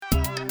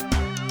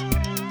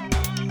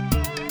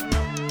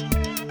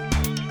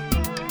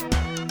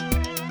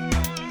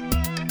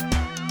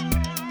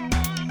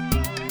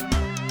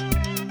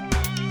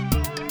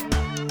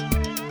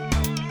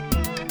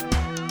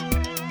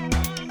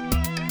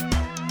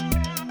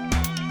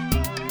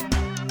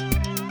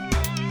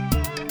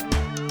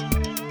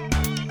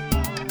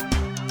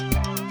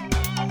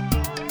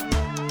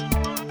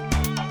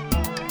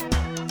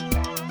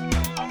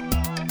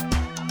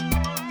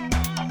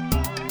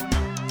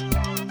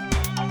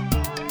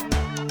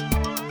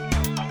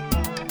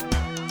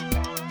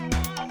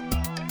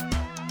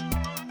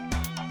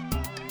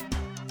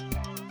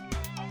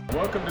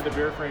Welcome to the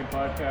Beer Frame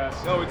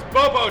Podcast. No, it's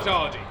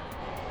Bopotology.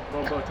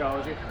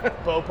 Bopotology.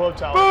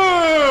 Bopotology.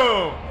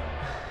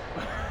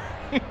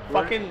 Boom!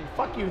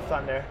 Fuck you,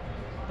 Thunder.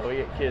 Oh, we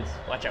get kids.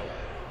 Watch out.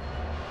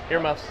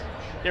 Earmuffs.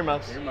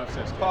 Earmuffs. Earmuffs,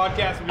 that's good.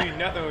 Podcast would be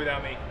nothing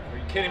without me. Are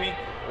you kidding me?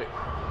 Wait.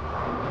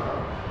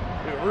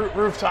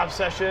 Rooftop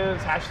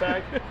sessions,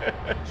 hashtag.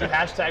 Should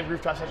hashtag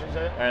rooftop sessions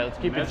in it? All right, let's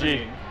keep it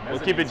G. Mezzanine. We'll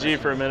keep it G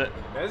for a minute.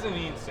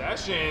 Mezzanine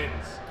sessions.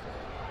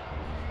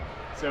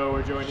 So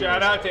we're joined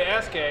Shout out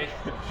to SK.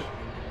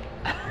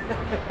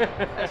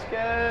 Let's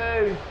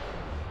go.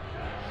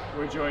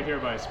 We're joined here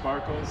by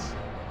Sparkles,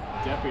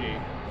 Deputy,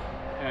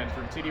 and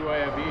from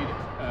TDYIB,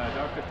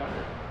 Dr.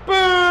 Thunder.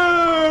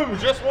 Boom!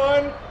 Just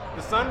won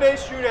the Sunday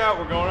shootout.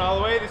 We're going all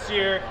the way this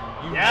year.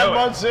 You Yeah, know it.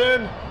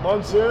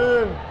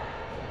 Munson.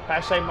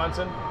 Hashtag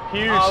Munson.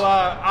 Huge. A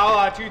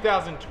la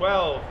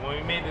 2012 when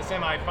we made the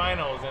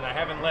semifinals and I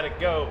haven't let it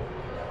go.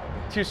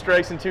 2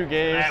 strikes in 2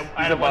 games.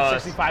 I had He's a a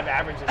boss. 165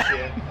 average this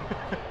year.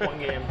 One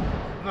game.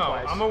 No,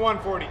 Twice. I'm a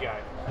 140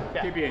 guy.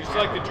 Yeah. PBH. Just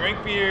like to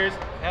drink beers,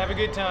 have a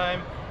good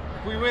time.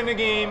 If we win a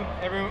game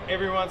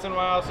every once in a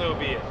while, so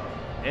be it.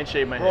 And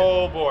shave my head.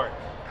 Roll board.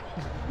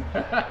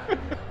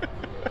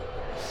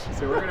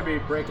 So we're going to be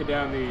breaking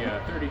down the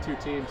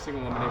 32-team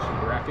single elimination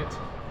bracket.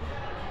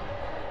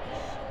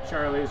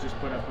 Charlie's just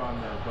put up on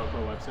the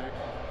Bopo website.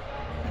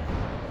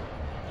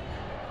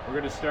 We're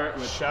going to start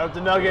with Shout out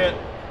to Nugget.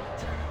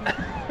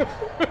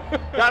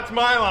 That's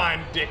my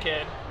line,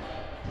 dickhead.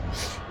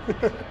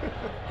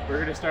 we're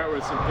going to start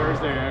with some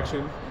Thursday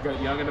action. We've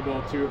got Young in the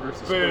Bowl 2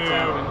 versus Boo. Spitz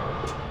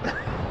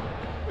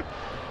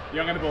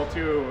Young in the Bowl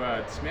 2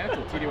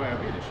 dismantled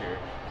TDYOB this year.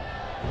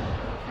 I don't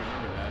know if you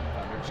remember that,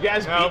 Thunder. Did you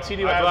guys No, beat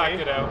TDYB? I blacked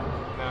it out.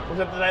 Was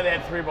No. that the night they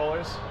had 3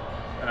 bowlers?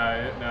 No,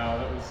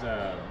 that was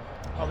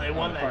Oh, they on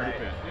won the that party night.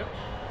 pit. Yep.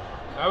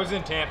 I was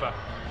in Tampa.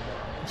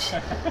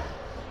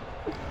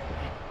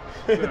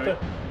 So,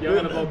 Young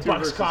in the Bowl 2 Bucks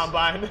versus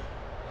Combine.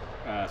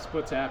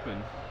 Splits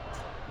happen.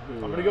 I'm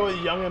going to go with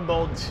Young and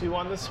Bold 2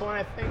 on this one,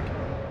 I think.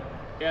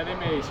 Yeah, they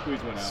may squeeze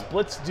one out.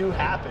 Splits do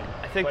happen.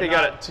 I think but they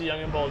got not it. to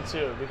Young and Bold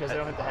 2 because they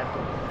don't hit the head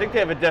kick. I think they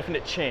have a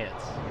definite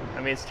chance. I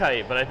mean, it's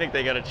tight, but I think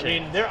they got a I chance.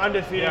 mean, they're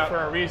undefeated Yeah. for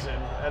a reason,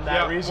 and that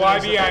Yeah, reason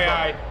is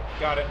YBII.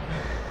 Got it.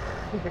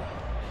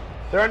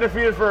 they're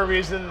undefeated for a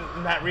reason,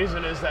 and that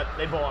reason is that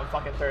they bowl on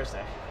fucking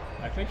Thursday.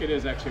 I think it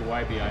is actually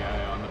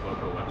YBII on the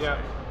Bopo website. Yeah.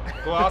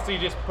 Glossy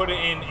just put it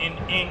in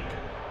ink.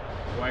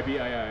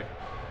 YBII.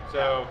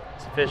 So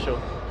It's official.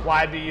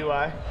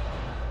 YBUI.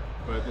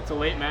 But it's a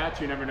late match,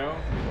 you never know.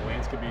 I mean, the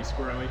lanes could be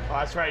squirrely. Oh,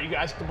 that's right. You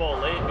guys can bowl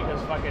late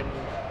because fucking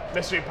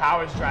Mystery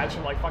Powers drives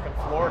from like fucking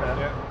Florida.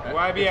 yeah.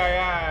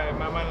 YBII.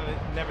 My mother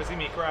never see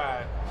me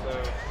cry.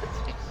 So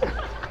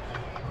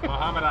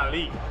Muhammad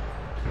Ali.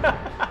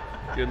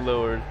 Good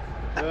lord.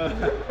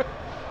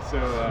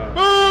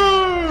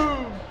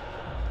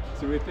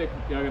 So we think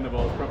Young in the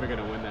Bowl is probably going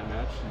to win that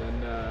match. And then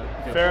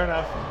we got Fair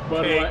enough.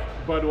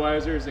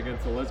 Budweiser's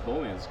against the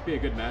Lesbolians. Could be a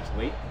good match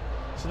late.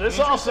 So this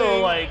also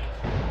Interesting. like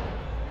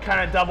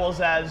kind of doubles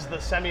as the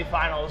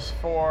semifinals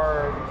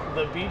for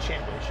the B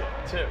championship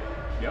too.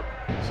 Yep.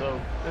 So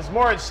there's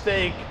more at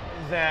stake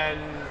than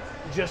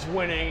just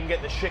winning and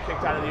getting the shit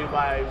kicked out of you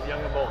by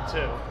Young and Bold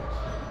too.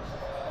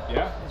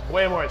 Yeah. There's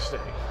way more at stake.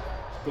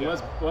 The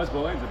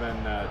Lesbolians have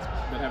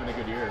been having a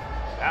good year.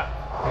 Yeah.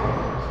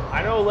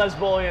 I know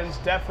Lesbolians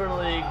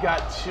definitely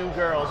got 2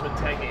 girls with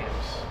 10 games.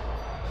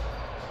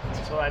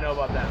 That's what I know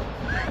about them.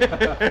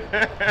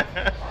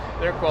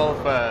 They're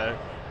qualified.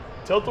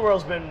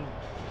 Tilt-A-Whirl's been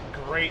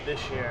great this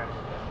year.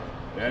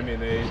 Yeah, I mean,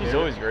 She's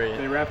always great.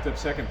 They wrapped up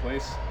second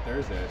place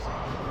Thursday. So.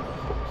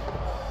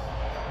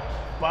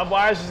 Bob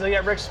Wires is they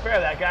got Rick Spare.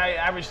 That guy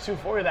averaged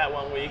 240 that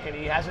one week, and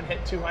he hasn't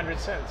hit 200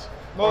 since.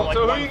 Or Well, like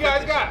so who you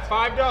guys 150 got?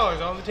 since.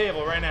 $5 on the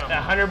table right now.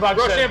 Yeah, $100.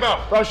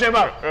 Rochambeau.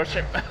 Rochambeau.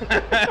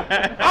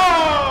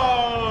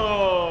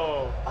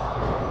 Oh!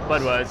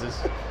 Budweiser's.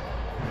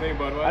 I think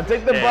Budweiser. I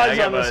take the Yeah, Buds I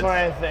got on this Buds. one.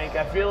 I think.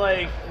 I feel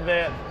like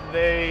that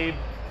they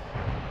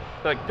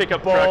Like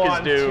pickup Bowl truck is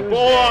on due. Tuesday.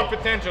 Goal off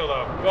potential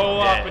though. Goal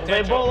off Yeah. they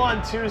potential. bowl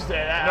on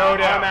Tuesday. That No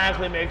doubt.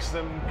 automatically makes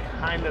them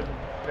kind of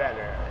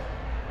better.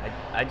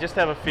 I just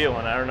have a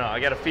feeling. I don't know. I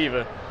got a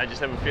fever. I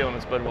just have a feeling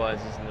it's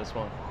Budweiser's in this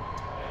one.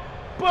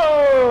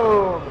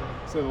 Boom!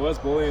 So the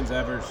Lesbolians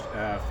averaged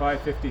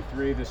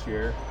 553 this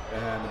year,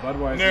 and the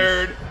Budweiser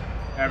Nerd.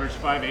 averaged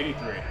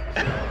 583.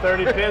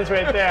 30 pins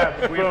right there.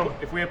 Boom.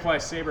 If we apply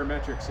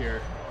sabermetrics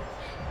here,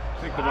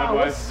 I think the Ah,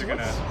 Budweisers are going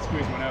to what's-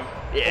 squeeze one out.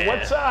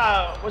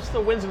 Yeah. What's the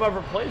wins above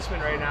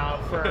replacement right now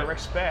for Rick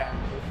Spare?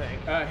 You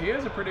think? He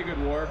has a pretty good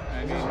WAR.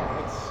 I mean,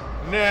 it's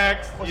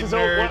Next, What's you his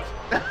nerds.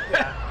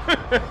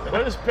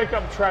 What is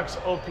pickup trucks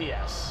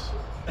OPS?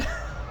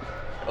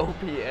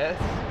 OPS.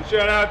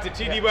 Shout out to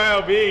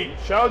TDYOB,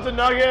 Shout out to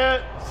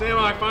Nugget.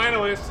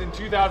 semi-finalists in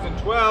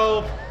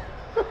 2012.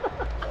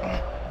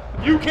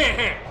 You can't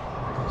hang.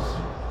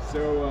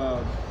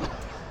 so.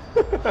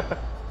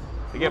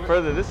 They get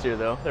further this year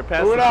though. They're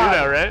past the Moving on.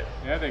 shootout, right?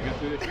 Yeah, they got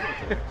through the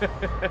shootout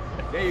today.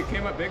 Yeah, you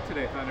came up big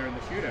today, Thunder, in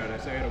the shootout. I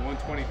saw you had a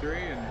 123,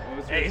 and what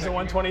was Yeah, he's a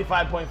second?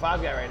 125.5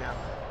 guy right now.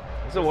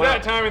 It's a It's win.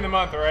 that time in the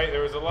month, all right?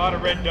 There was a lot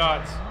of red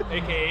dots,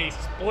 aka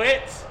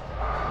splits.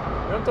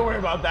 You don't have to worry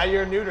about that.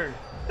 You're neutered.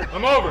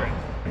 I'm over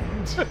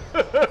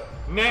it.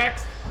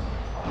 Next,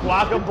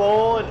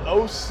 Guacamole and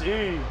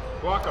OC.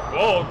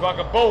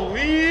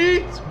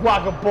 guacamole. It's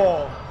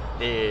guacamole.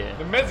 Yeah.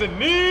 The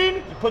mezzanine.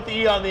 You put the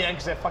E on the end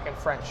because they're fucking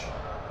French.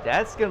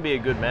 That's gonna be a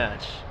good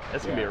match.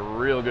 That's gonna be Yeah. a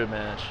real good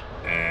match.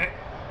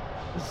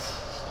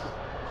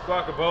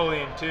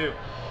 Guacamole and 2.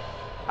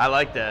 I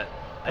like that.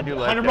 I do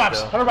like $100 that.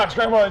 bucks. Though. $100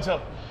 guacamole and 2.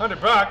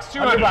 $100,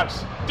 200 $100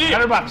 bucks. Deal.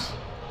 $100.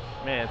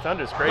 Man,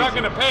 Thunder's crazy. Not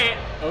gonna pay it.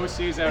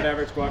 OC's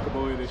out-averaged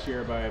guacamole this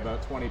year by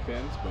about 20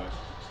 pins, but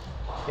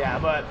Yeah,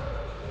 but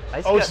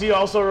I just OC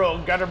also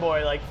wrote Gutter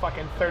Boy like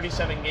fucking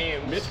 37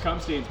 games. Mitch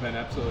Cumstein's been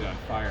absolutely on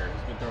fire.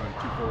 He's been throwing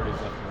 240s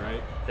left and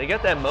right. They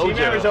got that Team numbers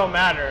mojo. don't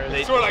matter.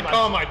 That's what I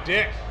call my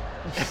dick.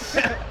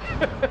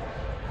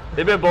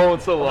 They've been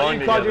bowling so Why long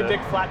you called your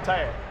together. dick flat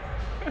tire?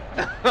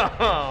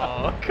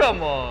 Oh,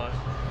 come on.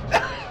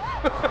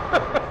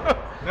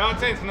 Not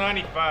since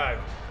 95.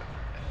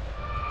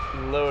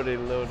 Loaded.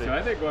 So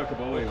I think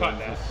guacamole We'll cut wins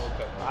that. this. We'll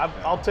cut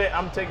that.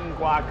 I'm taking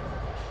guac.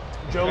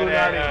 Joe But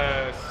Lunardi,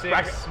 at,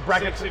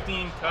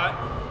 6:15 cut.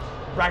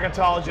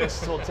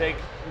 bracketologists will take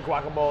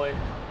guacamole.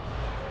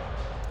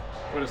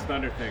 What does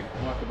Thunder think?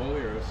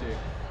 Guacamole or OC?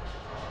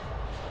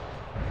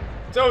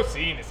 It's OC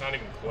and it's not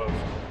even close. I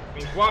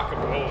mean,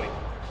 guacamole.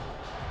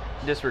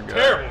 Disregard.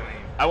 Terrible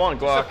name. I want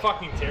It's a guac.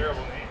 fucking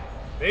terrible name.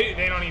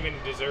 They don't even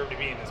deserve to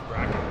be in this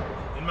bracket,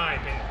 in my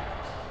opinion.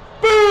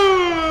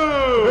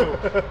 Boo!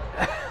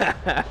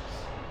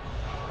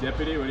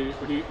 Deputy,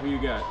 who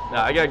you got?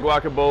 Nah, I got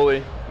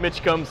guacamole.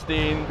 Mitch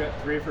Cumstein, Got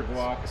 3 for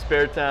guac.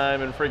 spare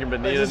time, and freaking Is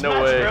Bonita. this No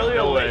match way. early or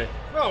No late? way.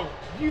 No,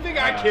 you think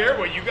I care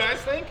what you guys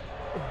think?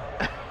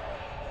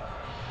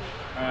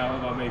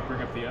 Hold on, let me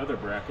bring up the other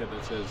bracket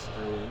that says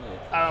early and late.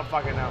 I don't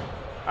fucking know.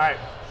 All right,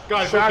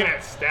 Guys Shark- looking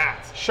at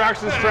stats.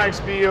 Sharks and Strikes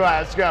BUI.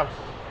 Let's go.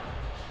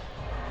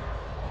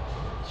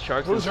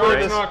 Sharks Who's and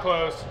winning Sharks this? Strikes. not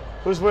close.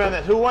 Who's winning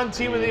this? Who won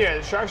Team of the Year?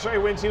 The Sharks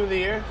already win Team of the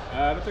Year?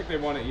 I don't think they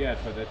won it yet,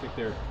 but I think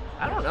they're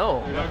I don't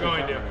know. they're Not definitely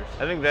going to. front-runners.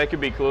 I think that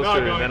could be Not closer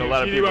going than to. a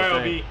lot of people TDY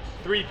will think.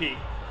 be 3P.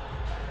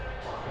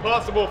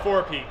 Possible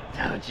 4P.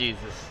 Oh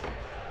Jesus.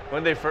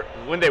 When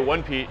they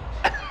won Pete.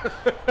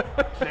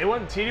 They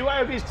won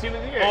TDYOB's Team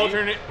of the Year.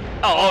 Alternate.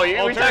 Oh,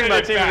 we're talking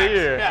about Alternative Team of the facts.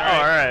 Year. Yeah,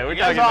 Oh, all right. We're You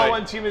guys talking all like,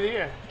 won Team of the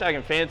Year.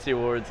 talking fancy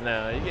awards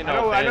now. You're getting I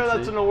all know fancy.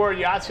 that's an award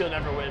Yahtzee will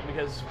never win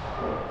because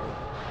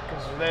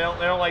they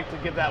don't like to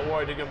give that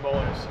award to good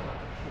bowlers.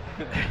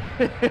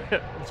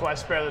 That's why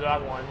Spare the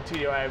Dog won.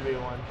 TDYOB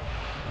won.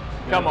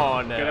 Come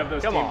on Gotta now. have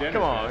those Come team on. dinners,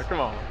 Come on. guys. Come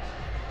on.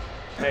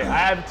 Hey, I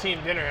have a team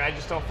dinner. I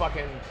just don't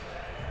fucking.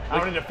 I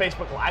don't need to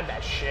Facebook Live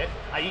that shit.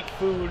 I eat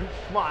food.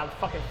 Come on, I'm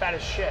fucking fat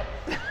as shit.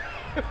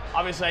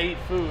 Obviously, I eat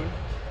food.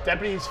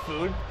 Deputy eats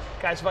food.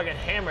 Guy's fucking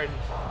hammered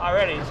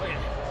already. He's fucking.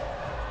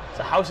 It's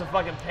a house of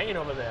fucking pain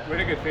over there. Way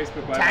to get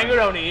Facebook Live. Tango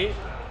don't eat.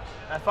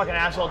 That fucking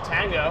asshole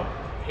Tango.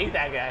 Hate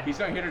that guy. He's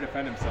not here to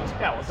defend himself.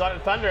 Yeah, well,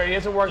 Thunder, he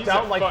hasn't worked He's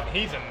out a, in like.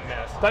 he's a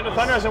mess. Thunder He's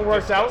hasn't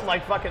worked out in disgusting.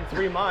 like fucking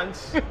 3 months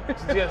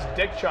since he got his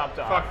dick chopped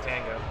off. Fuck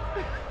Tango.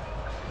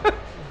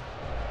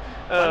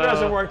 Thunder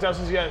hasn't worked out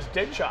since he got his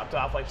dick chopped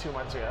off like 2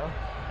 months ago.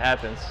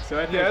 Happens. So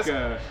I think Yes,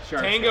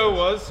 Sharks Tango wins.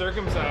 was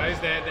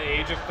circumcised at the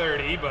age of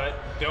 30, but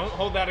don't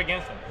hold that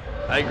against him.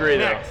 I agree,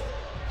 though. Next.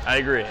 I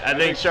agree. I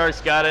think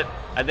Sharks got it.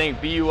 I think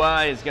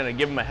BUI is going to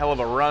give them a hell of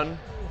a run.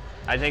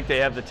 I think they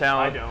have the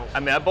talent. I don't. I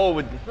mean, I bowl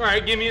with. All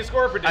right, give me a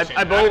score prediction.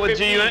 I bowl Out of with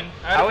 15, GUN.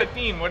 I Out would- of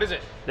 15, what is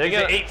it? They're Is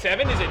gonna- it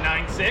 8-7? Is it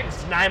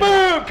 9-6? 9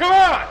 Boom! Come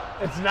on!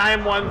 It's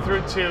 9-1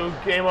 through 2.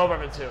 Game over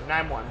for 2.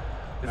 9-1.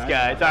 This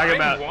guy talking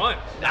about 9-1.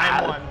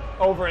 9-1.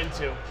 Over in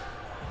 2.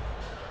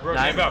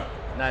 Rotate up.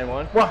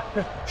 9-1. What?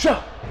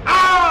 Shut.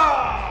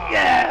 Ah!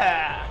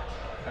 Yeah.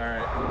 All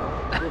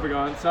right, moving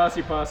on.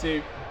 Saucy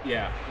Posse,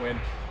 yeah, win.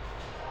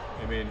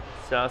 I mean,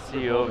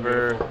 Saucy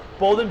over.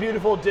 Bold and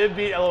Beautiful did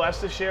beat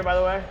LOS this year, by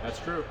the way. that's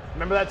true.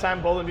 Remember that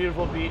time Bold and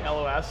Beautiful beat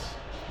LOS?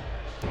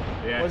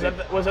 Yeah. Was that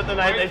the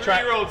night My they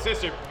tried? 3-year-old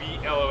sister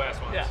beat LOS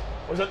once. Yeah.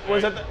 Was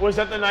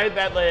that the night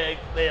that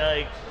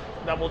they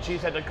Double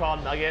Cheese had to call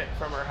Nugget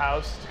from her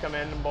house to come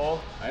in and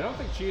bowl? I don't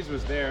think Cheese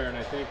was there, and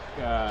I think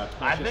I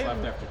Precious think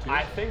left after 2.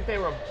 I think they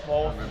were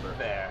both remember.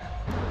 there.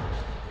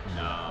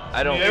 No.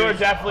 I don't. They were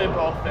definitely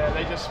both there.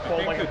 They just bowled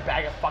think like a that-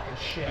 bag of fucking I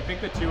shit.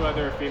 think the 2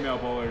 other female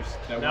bowlers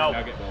that No. were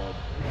Nugget bowled.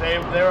 They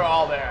were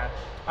all there.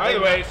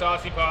 Either way,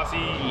 Saucy Posse,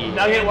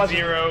 Nugget wasn't-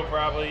 0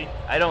 probably.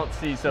 I don't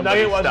see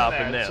somebody Nugget wasn't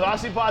stopping there. them.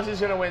 Saucy Posse's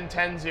gonna win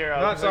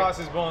 10-0. Not Sauce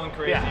is bowling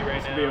crazy Yeah.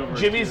 right Be now. over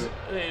Jimmy's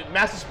 2.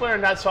 Master Splitter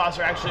and Nut Sauce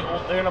are actually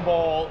they're gonna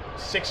bowl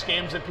 6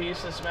 games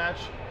apiece this match.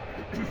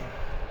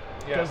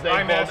 Yeah, 'Cause they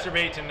I bowled-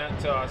 masturbate to nut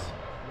sauce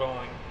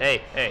bowling.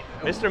 Hey,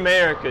 Mr.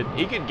 Mayor could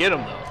get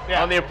him though.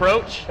 Yeah. On the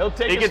approach, He'll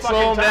take he his could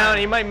slow him fucking down. time.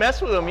 He might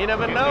mess with him. You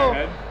never Get in their know.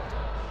 head.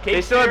 Cape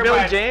They still have Fear Billy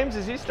by- James.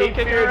 Is he still Cape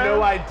kicking Fear, around?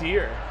 no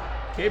idea.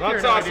 Cape Nut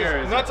Fear, no idea,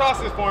 Sauce's, is Nut it?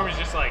 Sauce's form is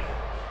just like,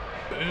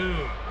 boom,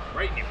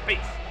 right in your face.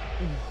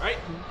 Right?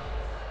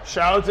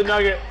 Shout out to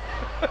Nugget.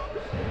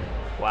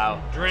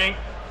 Wow. Drink.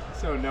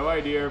 So no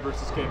idea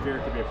versus Cape Fear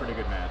could be a pretty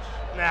good match.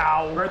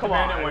 Now, Bert the come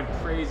on. Bandit went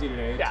crazy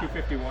today. Yeah.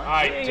 251.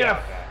 I You're doubt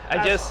gonna- that.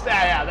 I just,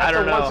 that's I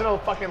don't a once in know. a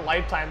fucking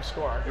lifetime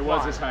score. It Come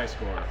was on. his high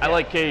score. I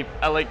like Cape.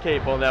 I like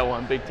Cape on that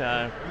one, big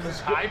time. It was his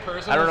high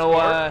personal I don't know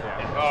score.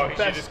 why. Oh, he should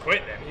Best- just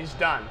quit then. He's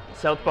done.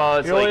 Southpaw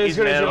is You're only like as he's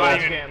good as mad your about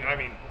last it. game. I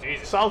mean,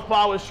 Jesus.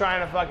 Southpaw was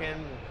trying to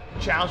fucking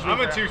challenge me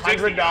I'm a for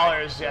 $260 $100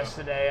 guy.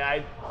 yesterday.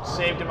 I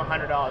saved him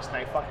 $100.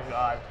 Thank fucking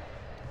God.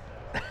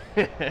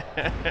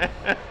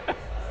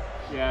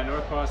 Yeah,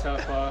 Northpaw,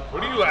 Southpaw.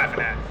 What are you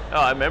laughing at? Oh,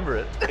 I remember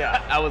it.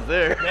 Yeah, I was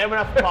there. They have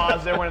enough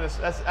paws. They're winning this.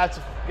 All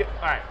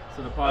right.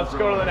 So the pause. Let's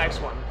go to the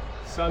next one.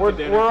 Sons We're of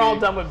Anarchy all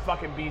done with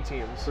fucking B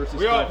teams. versus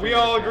We all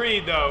Flat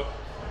agreed though.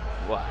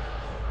 What?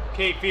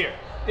 Cape Fear.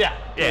 Yeah.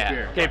 Yeah,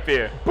 Fear. Cape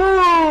Fear.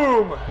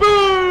 Boom!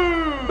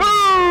 Boom!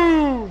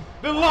 Boom!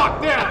 The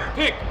lockdown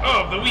pick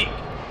of the week.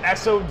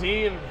 SOD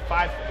and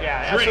 5.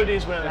 Yeah, Drink.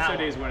 SOD's winning that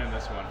SOD's one. winning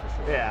this one for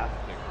sure. Yeah.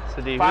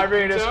 So do you- 5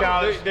 ring So,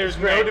 discounts. there's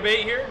no Great. debate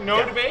here. No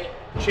Yeah. debate.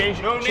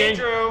 Change No change,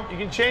 nitro. You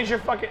can change your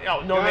fucking. Oh,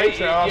 no Guy,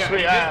 nitro. Oh,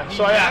 sweet. Yeah. he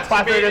So yeah,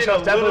 5 ring masturbated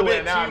discounts a definitely little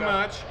winning bit now. too no.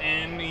 much,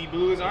 and he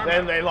blew his arm.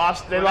 Then out. they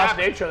lost. They What lost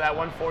happened? nitro that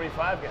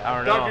 145 guy. I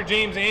don't know. Dr.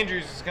 James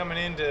Andrews is coming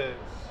in to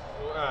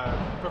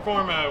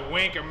perform a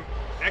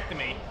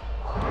wankectomy.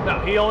 No,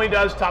 he only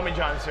does Tommy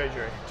John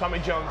surgery. Tommy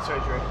Jones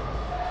surgery.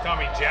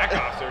 Tommy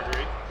Jackoff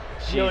surgery.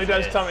 He only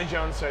does Jesus. Tommy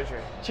Jones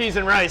surgery. Cheese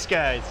and rice,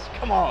 guys.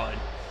 Come on.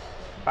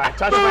 All right,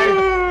 touch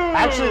my.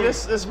 Actually,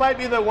 this might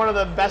be one of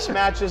the best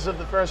matches of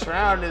the first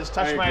round. Is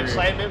touch I my agree.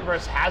 excitement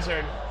versus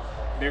Hazard.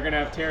 They're gonna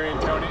have Terry and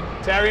Tony.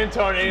 Terry and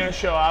Tony are gonna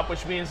show up,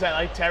 which means that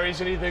like Terry's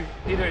gonna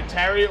either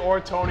Terry or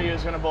Tony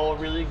is gonna bowl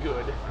really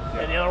good,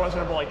 and the other one's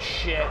gonna bowl like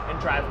shit and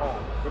drive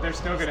home. But they're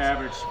still gonna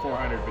average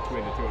 400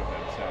 between the two of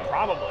them. So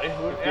Probably.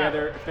 if the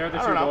other I two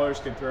don't know. bowlers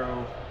can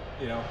throw,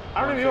 you know,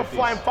 I don't even give a 150s.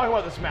 flying fuck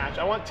about this match.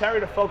 I want Terry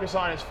to focus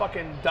on his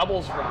fucking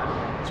doubles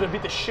run. He's gonna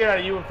beat the shit out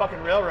of you in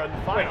fucking Railroad in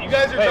the finals. You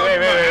guys are Wait, talking wait,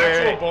 about wait, wait,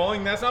 actual wait.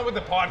 bowling. That's not what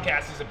the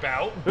podcast is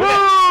about.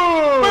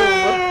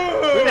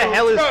 Who the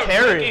hell is Stop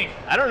Terry? drinking.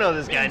 I don't know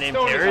this guy Being named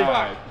stoned as Terry.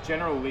 fuck.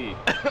 General Lee.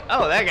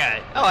 Oh, that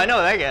guy. Oh, I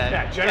know that guy.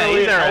 Yeah, generally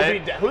he's all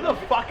right. LB. Who the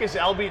fuck is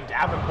LB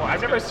Davenport?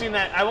 I've never seen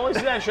that. I've only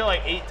seen that show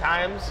like 8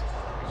 times.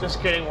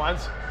 Just kidding,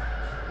 once.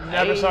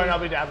 Never saw an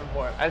LB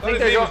Davenport. I I think his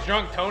they name go. was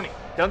Drunk Tony.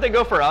 Don't they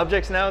go for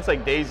objects now? It's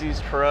like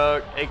Daisy's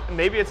truck.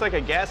 Maybe it's like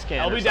a gas can.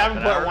 or LB something. I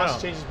Davenport don't wants know.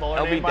 to change his bowler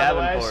LB name, by the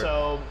way. Davenport.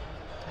 So,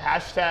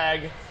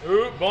 hashtag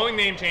Ooh, bowling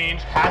name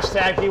change.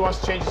 he wants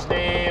to change his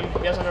name.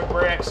 He doesn't have a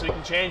brick, so he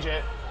can change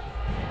it.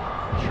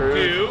 True.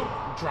 To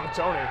Drunk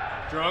Tony.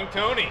 Drunk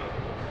Tony.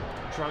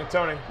 Drunk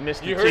Tony.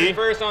 Mr. You heard T. it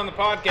first on the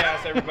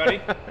podcast,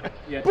 everybody.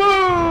 Yeah,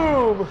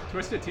 Boom!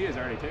 Twisted Tea is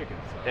already taken.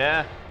 So.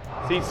 Yeah.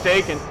 Seat's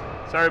taken.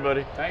 Sorry,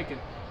 buddy. Taken.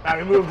 Now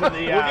we moved to the.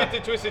 We'll get to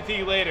Twisted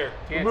Tea later.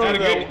 Can't Move take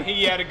the- it.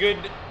 He had a good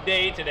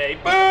day today.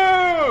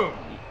 Boom!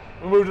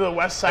 we moved to the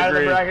west side of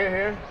Agreed. the bracket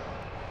here.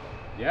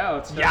 Yeah,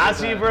 let's start with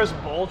Yazzie that. versus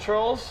Bull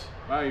Trolls.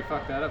 Wow, you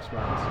fucked that up,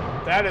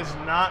 Spartans. That is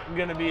not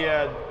going to be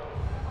a.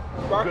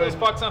 Sparkles Good.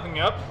 fucked something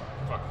up.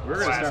 Fuck, We're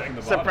gonna start classic. from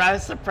the bottom.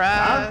 Surprise,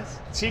 surprise.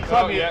 T Oh,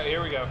 Club. yeah,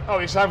 here we go. Oh,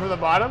 you started from the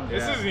bottom?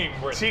 This Yeah. isn't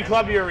even worth T it.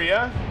 Club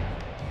Urea.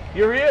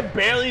 Urea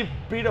barely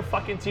beat a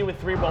fucking team with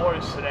 3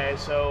 bowlers today,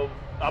 so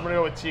I'm going to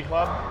go with T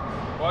Club.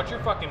 Watch your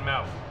fucking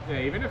mouth. Yeah,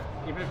 even if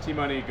T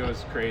Money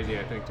goes crazy,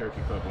 I think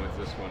Turkey Club wins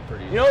this one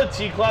pretty. You know the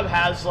T Club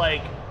has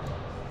like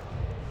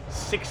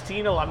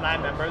 16 alumni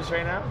members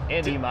right now?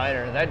 Andy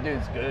Miner. That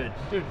dude's good.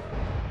 Dude,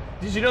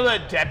 did you know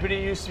that Deputy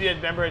used to be a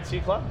member at T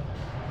Club?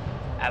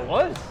 I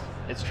was.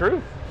 It's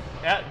true.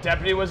 Yeah,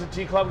 Deputy was a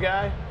T Club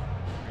guy.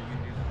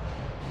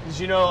 Did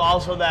you know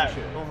also that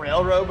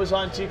Railroad was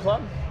on T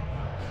Club?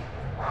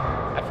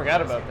 I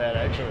forgot about that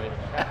actually.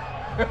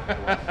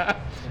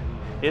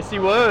 Yes, he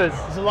was.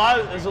 There's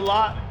a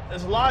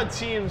lot of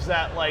teams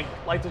that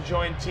like to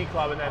join T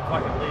Club and then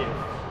fucking leave.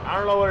 I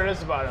don't know what it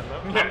is about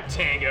them though.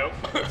 Tango.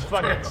 It's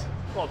fucking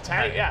well,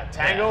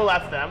 Tango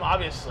left them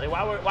obviously.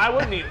 Why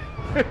wouldn't he?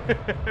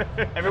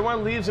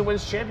 Everyone leaves and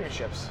wins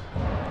championships.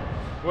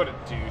 What a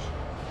douche.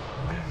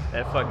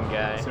 That fucking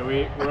guy. So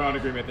we're on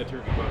agreement that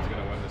Turkey Club's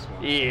gonna win this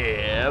one.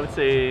 Yeah, I would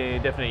say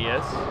definitely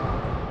yes.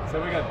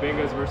 So we got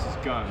Bingos versus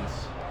Guns.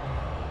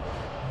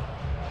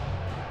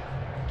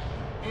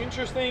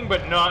 Interesting,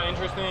 but not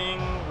interesting.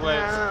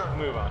 Let's Yeah.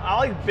 move on. I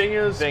like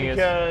Bingers Bingers.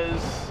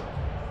 because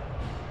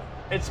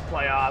it's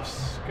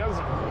playoffs. Guns,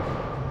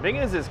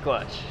 Bingus is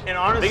clutch. and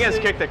honestly,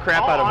 Bingus kicked the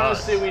crap out of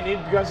us. Honestly, we need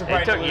Guns to They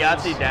Brighton took to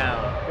Yahtzee lose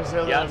down. because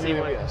they're the Yahtzee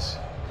MVP us.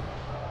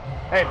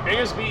 Hey,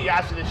 Bingers beat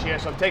Yahtzee this year,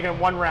 so I'm taking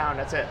 1 round.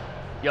 That's it.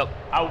 Yep.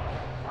 Out.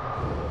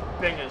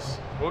 Bingers.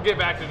 We'll get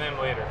back to them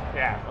later.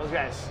 Yeah, those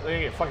guys, they're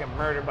gonna get fucking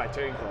murdered by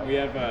Turkey Club. We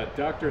have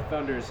Dr.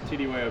 Thunder's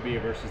TDYOB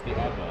versus the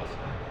Oddballs.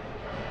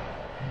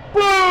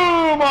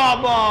 Boom!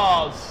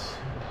 Oddballs!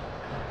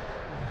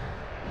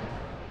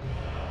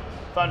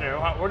 Thunder,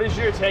 what is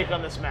your take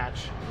on this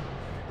match?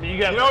 You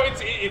got. You know,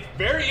 it's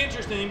very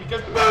interesting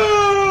because boom!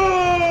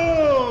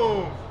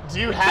 do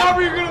you Now have?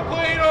 we're gonna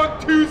play it on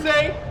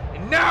Tuesday,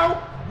 and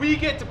now we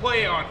get to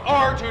play it on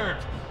our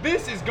terms.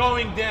 This is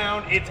going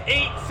down. It's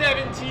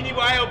 8-7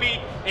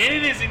 TDYOB, and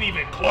it isn't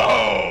even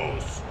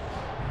close.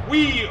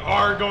 We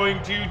are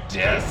going to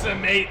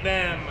decimate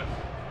them.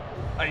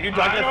 Are you I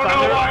Dr. don't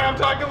Thunder? know why I'm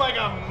talking like a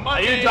Are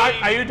monkey.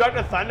 you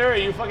Dr. Thunder or are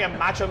you fucking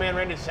Macho Man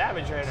Randy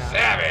Savage right now?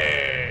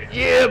 Savage.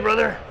 Yeah,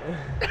 brother.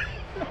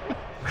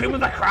 Cream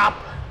of the crop.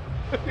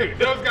 Dude,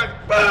 those guys.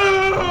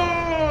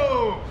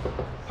 Boom!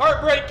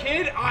 Heartbreak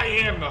Kid? I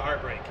am the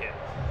Heartbreak Kid.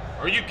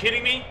 Are you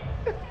kidding me?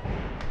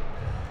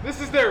 This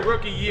is their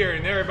rookie year,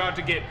 and they're about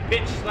to get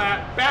bitch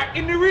slapped back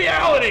into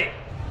reality.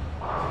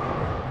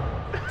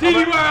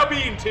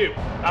 TDYLB in 2.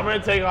 I'm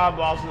gonna take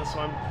oddballs in this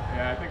one.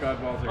 Yeah, I think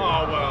oddballs are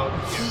Oh, good. well.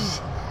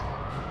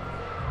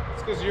 Yeah.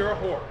 It's because you're a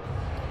whore.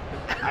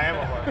 I am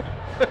a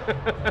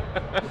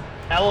whore.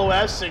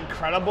 LOS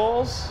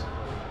Incredibles.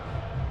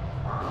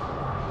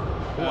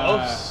 Who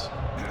else?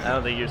 I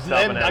don't think you're Did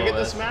stopping at Nugget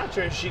LOS. this match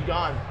or is she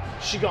gone?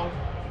 She gone.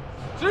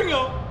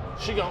 Single.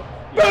 She gone.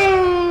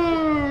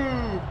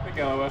 Boom! I think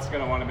LOS is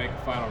going to want to make a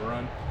final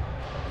run.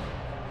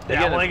 They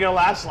Yeah, get I'm it. only gonna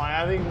last line.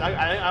 I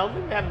don't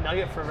think they have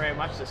Nugget for very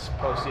much this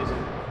postseason.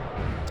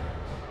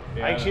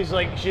 Yeah. I think she's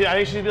like I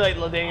think she'd be like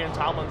LaDainian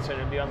Tomlinson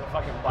and be on the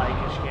fucking bike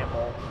and she can't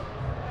bowl.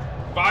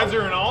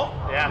 Visor and all.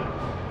 Yeah.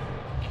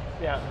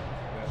 Yeah.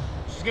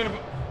 She's gonna.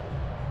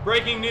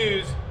 Breaking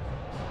news.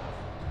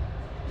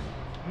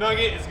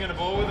 Nugget is gonna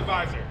bowl with a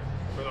visor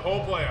for the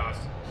whole playoffs.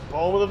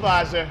 Bowl with a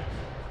visor.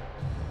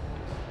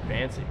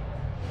 Fancy.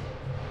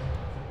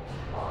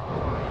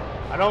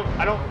 I don't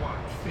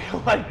feel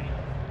like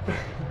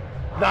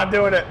not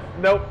doing it.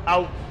 Nope.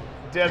 Out.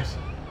 Dibs.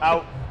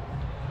 Out.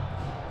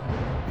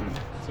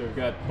 So we've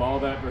got Ball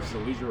That versus the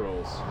Leisure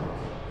Rolls.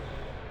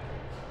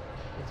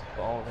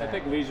 I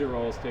think Leisure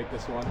Rolls take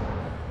this one.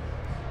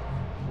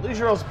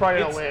 Leisure Roll's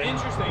probably It's gonna win.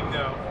 interesting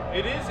though.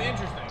 It is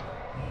interesting.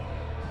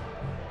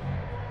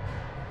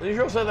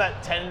 Leisure Rolls have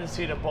that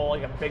tendency to bowl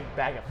like a big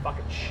bag of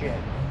fucking shit.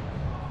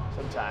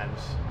 Sometimes.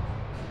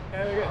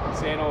 Yeah, they got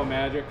Sano and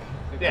Magic.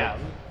 I think Yeah.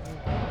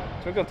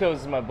 Twinkle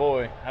Toes is my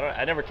boy.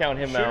 I never count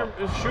him out.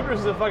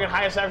 Shooter's the fucking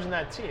highest average in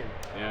that team.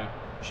 Yeah.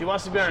 She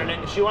wants to be on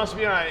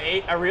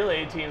a real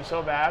A team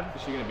so bad.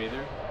 Is she going to be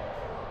there?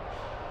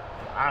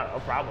 I don't know,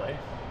 probably.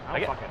 I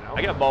don't fucking know.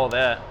 I got Ball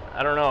that.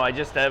 I don't know. I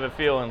just have a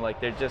feeling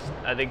like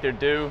I think they're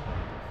due.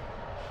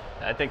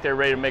 I think they're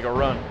ready to make a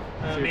run.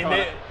 I So mean, you call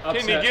it Can you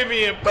upset, give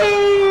me a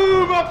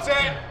boom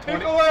upset?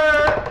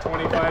 Tickler!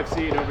 25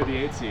 seed over the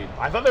 8 seed.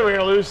 I thought they were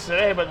gonna lose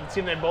today, but the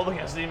team they bowled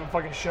against didn't even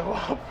fucking show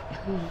up.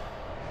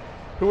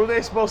 Who were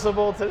they supposed to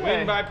bowl today?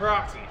 Win by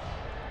proxy.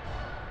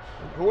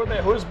 Who were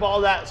they? Who's ball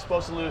that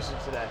supposed to lose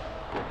today?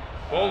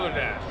 Boulder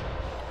Dash.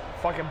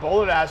 Fucking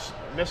Boulder Dash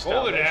missed out.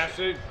 Boulder Dash.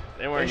 They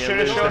They weren't They going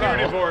to should've lose. showed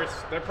they're up. divorced.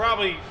 They're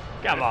probably.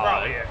 Come that's on.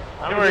 Probably it.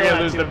 I'm They gonna weren't give going that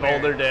to lose team the to Barry.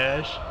 Boulder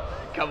Dash.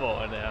 Come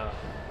on now.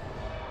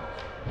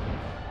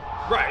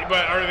 Right,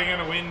 but are they going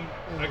to win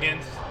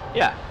against?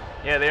 Yeah.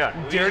 Yeah, they are.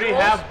 Dirty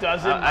Rolls? half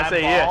dozen. I my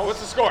say yes. balls.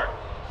 What's the score?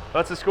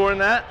 What's the score in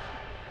that?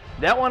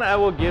 That one I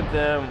will give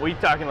them. We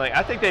talking like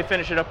I think they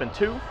finish it up in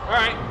 2. All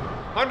right,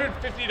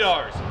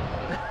 $150.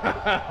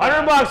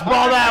 $100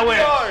 ball that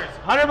wins.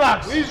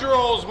 $100. Leisure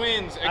Rolls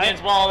wins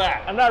against all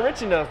that. I'm not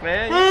rich enough,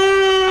 man. Boom!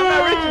 I'm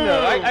not rich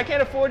enough. I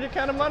can't afford your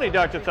kind of money,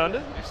 Dr.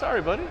 Thunder.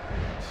 Sorry, buddy.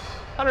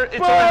 It's only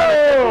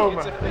Boom!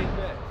 It's a fake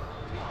bet.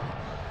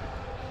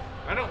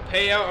 I don't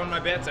pay out on my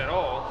bets at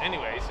all,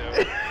 anyway. So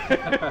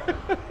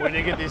When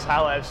you get these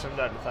highlights from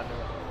Dr. Thunder,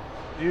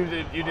 you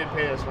did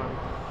pay this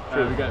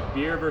one. We got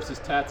Beer versus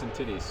Tats and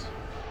Titties.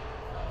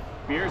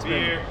 Beer's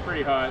Beer. been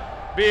pretty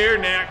hot. beer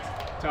next,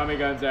 Tommy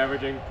Gunn's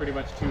averaging pretty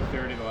much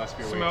 230 the last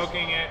few weeks.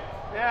 smoking it.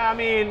 Yeah, I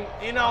mean,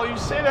 you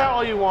say that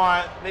all you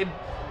want. They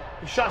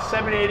shot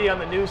 780 on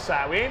the new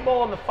side. We ain't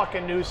bowling the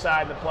fucking new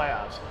side in the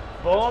playoffs.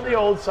 Bowl on the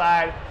old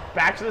side,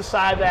 back to the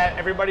side that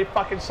everybody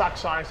fucking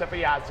sucks on except for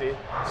Yahtzee.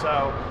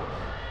 So,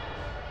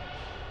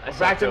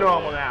 back to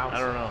normal now. I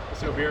don't know.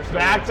 So Beer's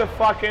back to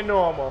fucking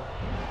normal.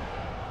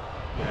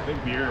 Yeah, I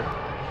think Beer.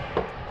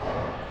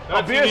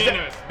 That's Beer's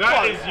unanimous. de-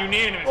 That well, is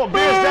unanimous. well,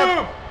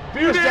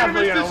 Beer's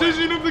definitely unanimous gonna win.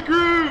 decision of the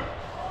group.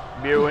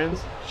 Beer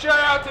wins. Shout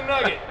out to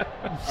Nugget.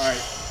 All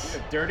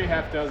right, Dirty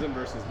Half Dozen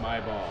versus My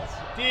Balls.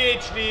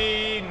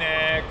 DHD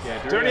next.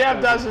 Yeah, Dirty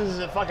Half Dozen is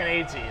a fucking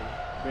 18.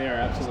 They are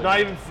absolutely. Not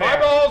even My fair.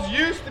 balls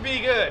used to be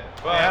good,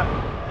 but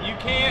you It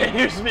can't.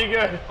 used to be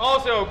good.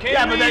 Also, can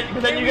Yeah, we, but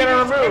then can you we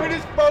gotta just, remove. Can we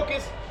just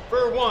focus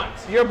for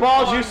once? Your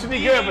balls on used to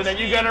be good, but then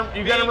you gotta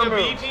DHD remove.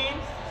 being a B team?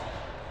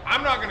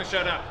 I'm not gonna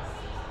shut up.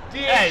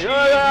 DHD Hey, is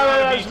not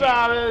a B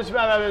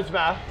team.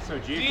 it's So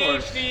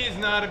G-Force. DHD is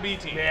not a B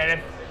team.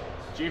 Man,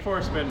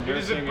 G-Force been It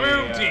is a nursing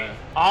boom team.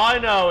 all I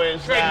know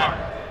is Trademark.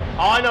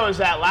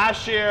 that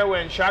last year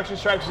when Sharks and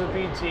Strikes was a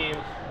B team,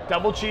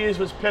 Double Cheese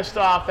was pissed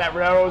off that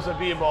Railroad was a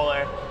B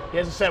bowler. He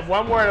hasn't said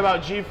one word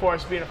about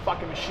G-Force being a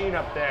fucking machine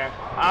up there.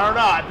 I don't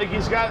know. I think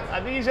he's got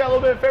a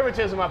little bit of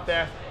favoritism up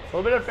there. A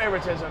little bit of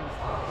favoritism.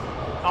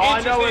 All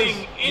I know is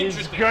he's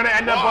interesting. gonna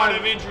end up A lot on.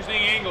 of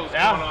interesting angles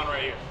Yeah. going on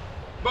right here.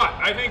 But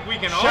I think we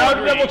can all Shout out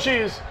agree. Double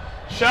Cheese.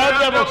 Shout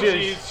out Double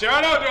Cheese.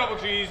 Shout out Double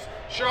Cheese.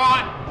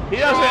 Shot. He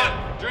shot,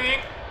 doesn't-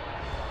 drink.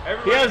 He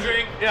Everybody doesn't.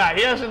 drink. Yeah,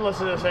 he doesn't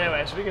listen to this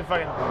anyway, so we can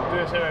fucking do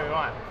this any way we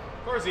want.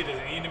 Of course he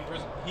doesn't. He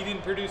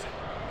didn't produce it.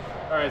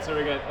 All right, so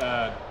we got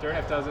third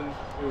half dozen.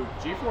 Ooh,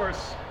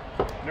 G-Force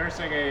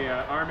nursing a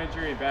arm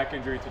injury and back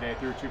injury today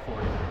through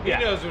 240. Yeah.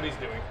 He knows what he's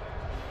doing.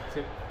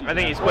 I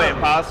think he's playing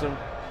possum.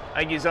 I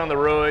think he's on the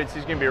roids.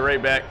 He's gonna be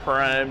right back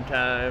prime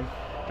time,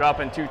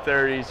 dropping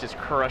 230s, just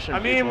crushing I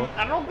mean, people.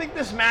 I don't think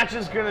this match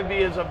is going to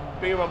be as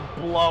big of a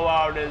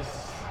blowout as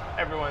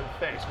everyone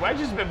thinks. Wedge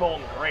has been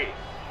bowling great.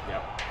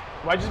 Yep.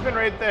 Wedge has been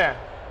right there.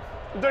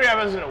 The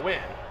 35 is going to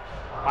win.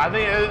 I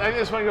think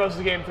this one goes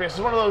to game 3. This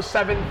is one of those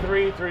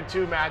 7-3 through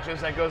 2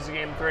 matches that goes to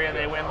game 3 and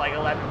they win like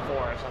 11-4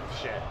 or some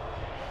shit.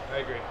 I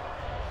agree.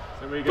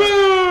 So we got.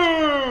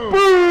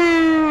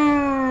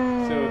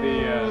 So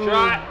the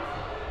Shot.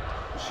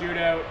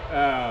 shootout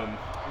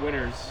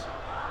winners.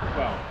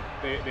 Well,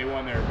 they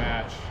won their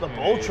match. The in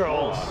Bull a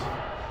Trolls.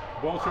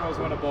 bowl-off. Bull Trolls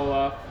won a bowl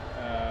off.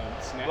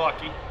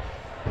 Lucky.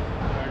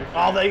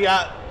 All they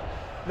got,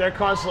 their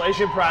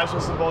consolation prize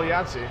was the Bull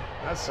Yahtzee.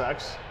 That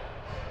sucks.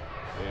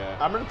 Yeah.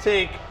 I'm going to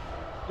take.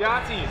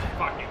 Yahtzee is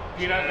fucking.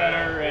 Peanut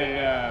butter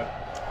and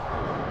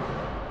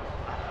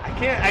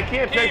I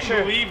can't picture.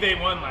 Can't believe they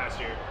won last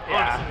year.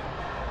 Yeah.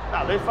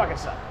 No, they fucking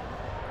suck.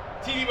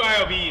 Honestly.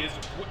 TDYOB is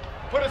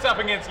put us up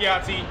against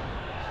Yahtzee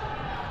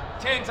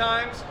 10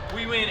 times.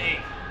 We win 8.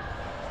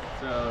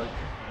 so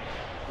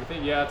we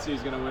think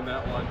Yahtzee's gonna win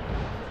that one.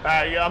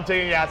 Yeah, I'm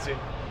taking Yahtzee.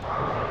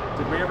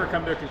 Did we ever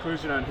come to a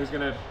conclusion on who's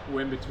gonna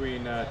win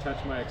between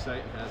Touch My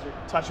Excite and Hazard?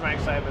 Touch My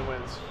Excitement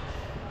wins.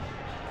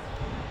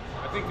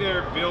 I think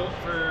they're built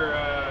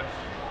for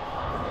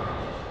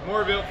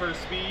more built for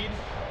speed,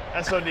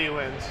 SOD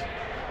wins.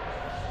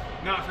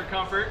 not for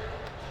comfort.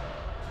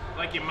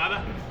 Like your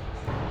mother.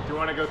 Do you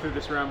want to go through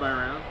this round by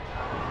round?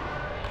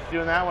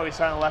 Doing that when we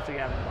start on the left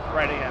again,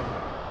 right again.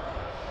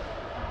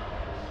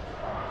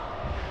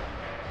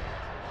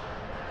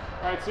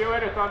 All right, see you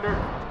later, Thunder.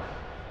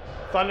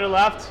 Thunder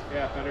left.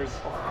 Yeah, Thunder's.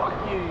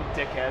 Fuck you, you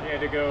dickhead. He had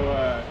to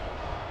go.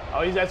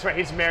 Oh, that's right.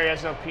 He's married. He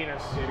has no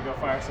penis. He had to go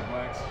fire some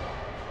blanks.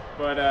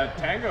 But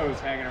Tango's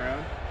hanging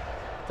around.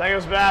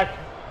 Tango's back.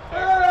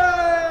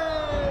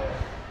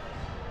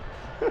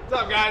 What's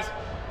up, guys?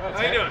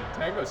 How you doing?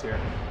 Tango's here.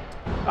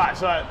 All right,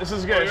 so this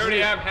is good. We already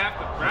have half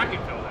the bracket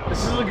filled out.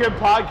 This is a good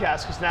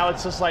podcast because now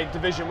it's just like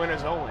division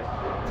winners only.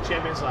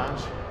 Champions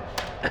Lounge,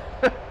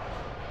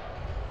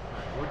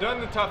 We're done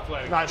the tough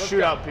play. not Let's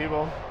shootout,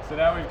 people. So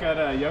now we've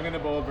got Young and the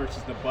Bold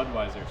versus the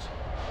Budweisers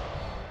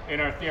in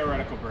our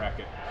theoretical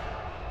bracket.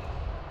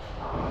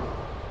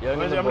 I'm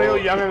gonna go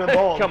young and the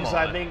bold Come because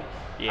on. I think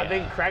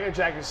Yeah. Cracker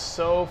Jack is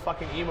so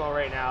fucking emo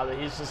right now that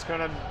he's just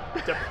gonna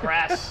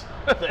depress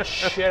the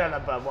shit out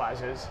of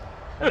Budweisers.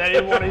 And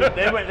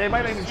they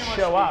might not even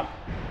show up.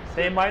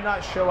 They might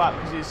not show up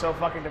because he's so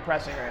fucking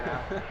depressing right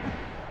now.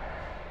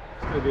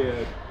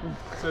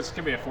 It's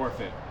gonna be a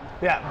forfeit.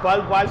 Yeah,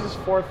 Budweiser's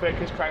forfeit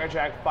because Cracker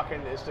Jack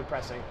fucking is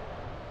depressing.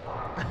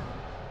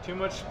 Too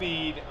much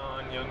speed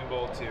on Young and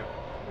Bold too.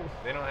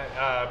 They don't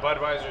have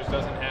Budweiser's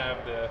doesn't have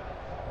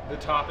the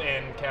top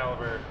end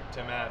caliber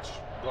to match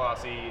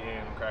Glossy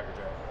and Cracker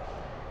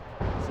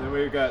Jack. So then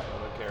we've got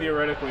carry.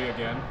 theoretically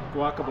again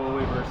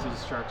Guacamole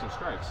versus Sharks and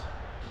Strikes.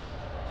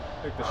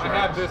 I think the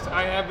Sharks.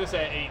 I have this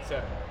at 8-7.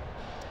 I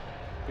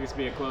think it's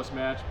gonna be a close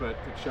match, but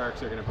the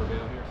Sharks are gonna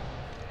prevail here.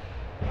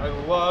 I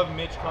love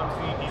Mitch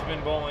Comfy. He's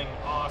been bowling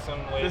awesome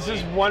lately. This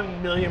is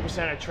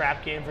 1,000,000% a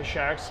trap game for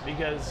Sharks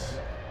because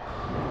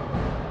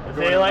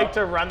they going like up.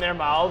 to run their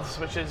mouths,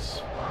 which is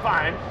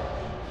fine.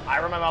 I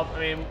run my mouth. I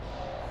mean,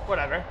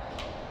 whatever.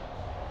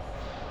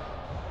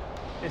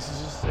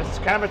 It's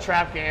kind of a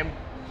trap game.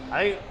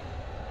 I think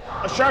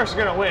the Sharks are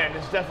gonna win.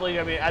 It's definitely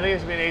gonna be. I think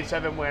it's gonna be an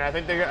 8-7 win. I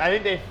think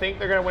they think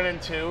they're gonna win in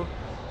 2.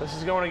 This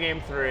is going to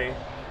game 3.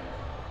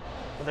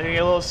 But they're gonna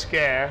get a little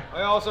scare.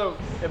 I also,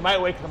 It might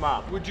wake them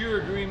up. would you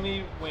agree with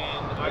me when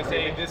I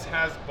say this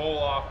has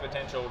bowl-off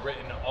potential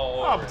written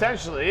all Oh, over it?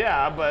 potentially,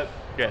 yeah, but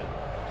Good.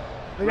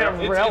 they got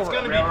It's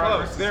going to be Railroad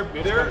close. versus They're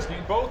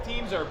Mitch both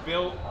teams are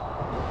built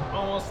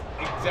almost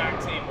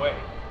exact same way.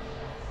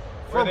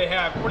 Where For- they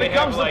have when they it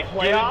have comes to like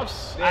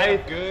playoffs, good, they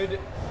have good,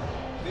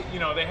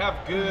 they have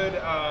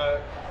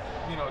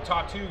good,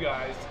 top 2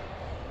 guys.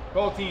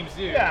 Both teams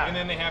do, Yeah. and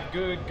then they have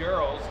good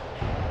girls.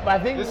 But I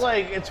think This-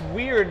 it's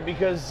weird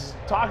because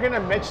talking to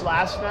Mitch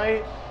last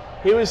night,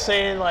 he was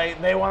saying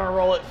like they want to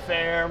roll it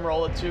fair and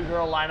roll a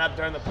 2-girl lineup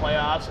during the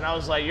playoffs, and I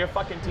was like, your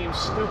fucking team's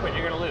stupid,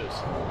 you're gonna lose.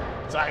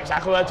 It's like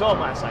exactly what I told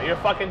him last night. You're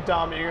fucking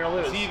dumb, you're gonna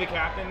lose. Is he the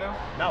captain though?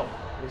 No,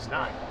 he's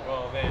not.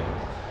 Well then,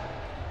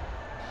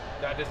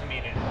 that doesn't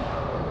mean it.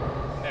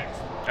 Next,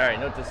 All right,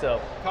 note to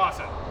self. toss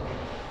it.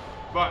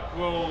 But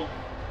we'll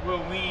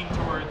lean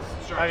towards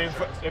Sharks. I mean, and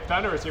Strikes. If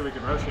Thunder was here, we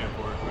could roast him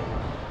for it.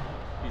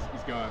 But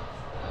he's gone.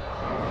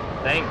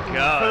 Thank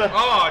God.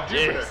 Oh,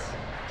 Jupiter. Yes.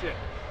 Shit.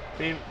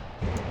 I mean,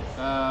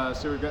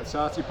 So we've got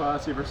Saucy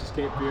Posse versus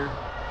Cape Fear.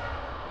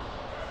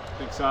 I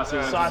think Saucy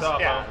wins. Saucy.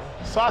 Saucy, yeah,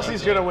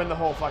 Saucy's gonna win the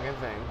whole fucking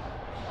thing.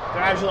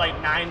 They're actually like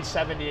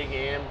 970 a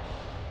game.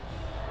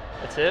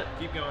 That's it.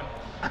 Keep going.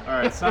 All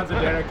right, Sons of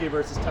Anarchy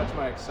versus Touch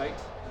My Excite.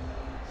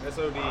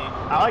 SOD.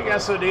 I like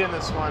SOD in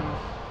this one.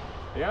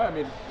 Yeah, I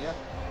mean, yeah.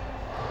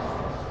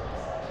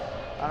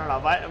 I don't know.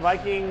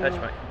 Viking. Touch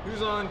Mike.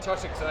 Who's on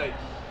Touch Excite?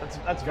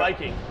 That's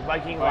Viking.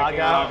 Viking Viking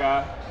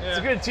Laga. It's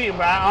a good team,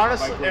 but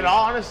honestly, in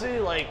all honesty,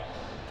 like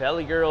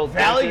Valley Girl.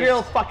 Valley Dancers.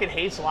 Girl fucking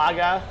hates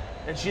Laga,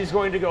 and she's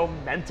going to go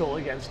mental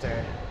against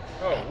her,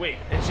 Oh, wait.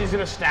 and she's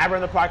gonna stab her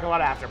in the parking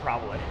lot after,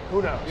 probably.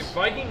 Who knows? If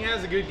Viking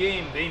has a good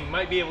game, they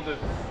might be able to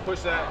push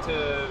that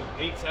to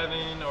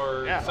 8-7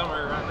 or Yeah.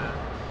 somewhere around that.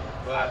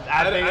 But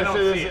I think don't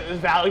this see is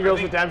it. Valley Girl's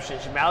I think redemption.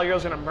 Valley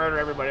Girl's gonna murder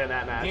everybody in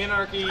that match.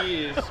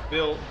 Anarchy is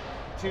built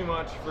too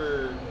much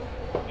for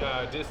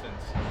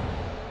distance.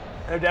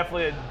 They're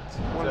definitely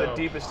one of the So-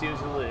 deepest teams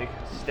in the league.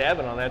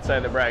 Stabbing on that side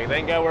of the bracket.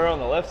 Thank God we're on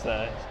the left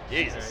side.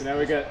 Jesus. So now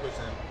we got, Push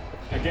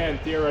them. again,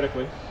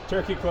 theoretically,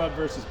 Turkey Club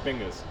versus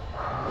Bingas.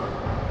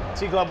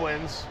 T Club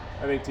wins.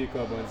 I think T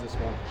Club wins this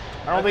one.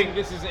 I don't I think think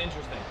this is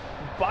interesting.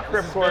 Buck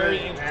this is Ripcord. very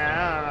Nah, interesting.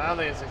 I don't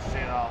think it's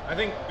interesting at all. I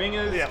think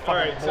Binga's. Yeah, all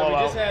fucking right, so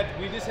blowout.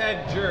 we just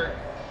had Jerk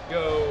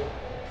go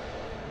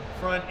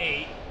front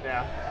 8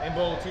 Yeah, and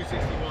bowl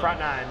 261. front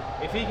 9.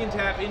 If he can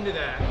tap into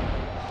that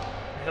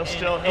He'll and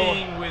still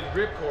hang with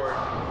Ripcord,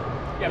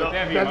 Yeah, but they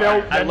have Then E they'll-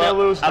 minor. then they'll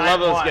lose I love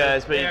those 9-1.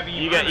 guys, but They have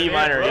you got E E minor,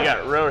 minor, they you have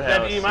got Then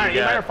Roadhouse. E minor. you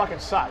E minor got- fucking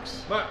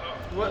sucks. but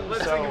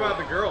let's So- think about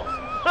the girls.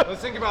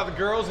 Let's think about the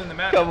girls in the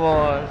match. Come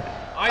on.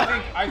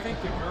 I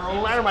think the girls.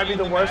 E minor might be in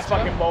the worst matchup-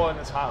 fucking bowler in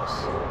this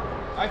house.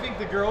 I think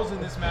the girls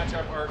in this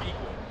matchup are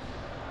equal.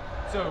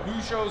 So who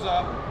shows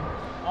up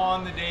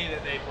on the day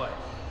that they play?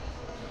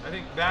 I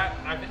think that.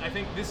 I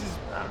think this is.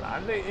 I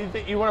don't know. You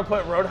think you want to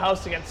put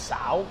Roadhouse against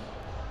Sao?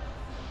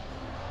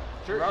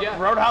 Sure. Yeah.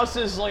 Roadhouse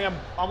is like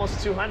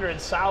almost 200.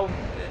 Sao,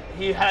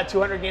 he had a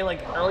 200 game like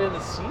early in the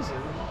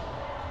season.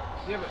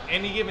 Yeah, but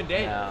any given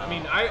day. No. I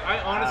mean, I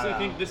honestly don't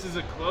know. think this is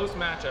a close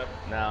matchup.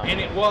 No. And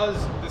it was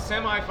the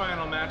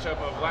semifinal matchup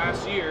of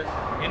last year,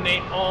 and they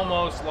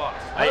almost lost.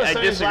 I I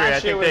think disagree.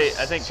 last year was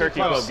I think T Turkey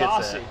Club Club gets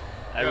saucy.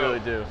 that. I No. really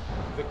do.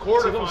 The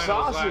quarterfinals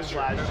Sausage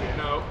last year.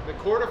 No, the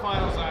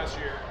quarterfinals last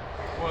year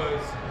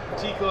was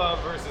T Club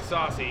versus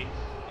Saucy,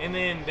 and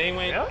then they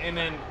went Yeah? and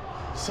then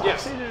Saucy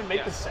Yes, didn't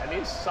make yes. the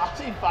semis.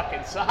 Saucy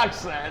fucking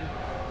sucks, then.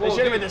 They Well,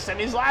 should have dude- made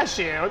the semis last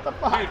year. What the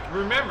fuck? Dude,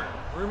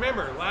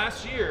 remember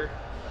last year,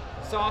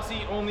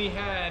 Saucy only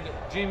had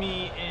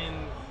Jimmy and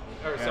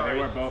they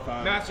were both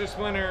on Master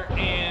Splinter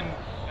and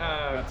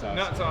Nut Sauce.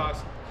 Nut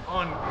Sauce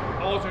on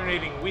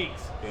alternating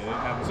weeks. Yeah, they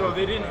didn't have So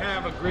they didn't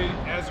have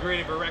as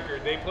great of a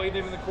record. They played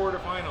them in the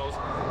quarterfinals.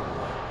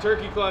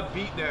 Turkey Club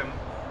beat them.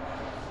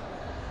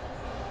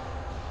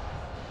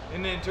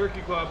 And then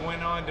Turkey Club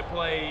went on to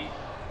play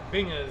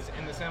Bingas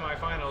in the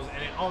semifinals,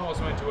 and it almost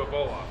went to a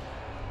bowl-off.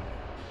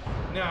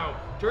 Now,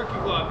 Turkey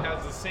Club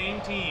has the same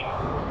team,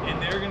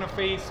 and they're gonna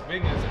face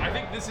Bingas. I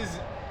think this is,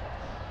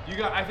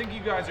 I think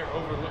you guys are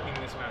overlooking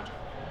this matchup.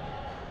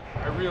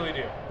 I really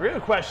do. The real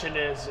question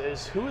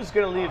is who's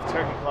going to leave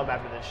Turkey Club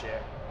after this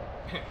year?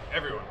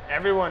 Everyone.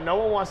 Everyone, no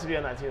one wants to be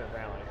on that team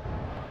apparently.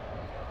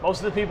 Most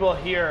of the people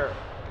here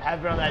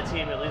have been on that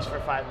team at least for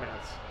 5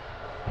 minutes.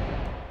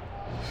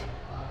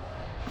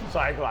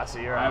 Sorry,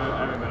 Glassy, you're I out.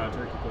 haven't been on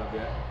Turkey Club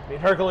yet. I mean,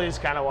 Hercules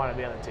kind of want to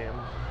be on the team.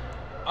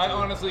 I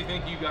honestly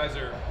think you guys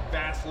are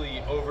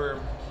vastly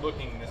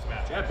overlooking this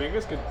matchup. Yeah,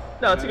 Bingas could.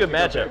 No, it's a good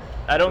matchup.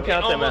 I don't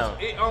count them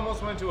out. It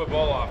almost went to a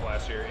bowl-off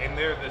last year, and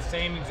they're the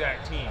same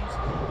exact teams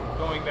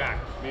going back.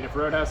 I mean, if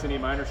Roadhouse and E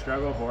minor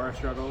struggle, Bora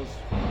struggles,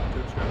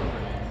 could struggle.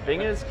 I mean,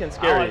 Bingas can I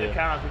scare like you. to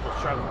count on people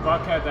struggling.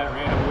 Buck had that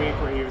random week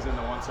where he was in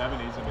the 170s. I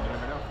mean, you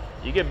never know.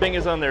 You get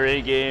Bingas on their A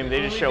game,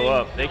 they just show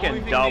up. They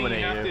can dominate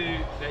you.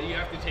 That you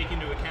have to take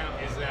into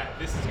account is that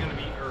this is going to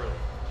be early,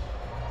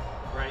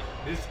 right?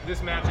 This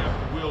matchup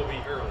will be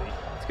early.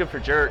 It's good for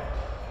Jerk.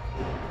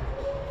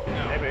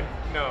 No, Maybe.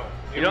 No.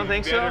 It You don't would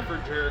think be so? better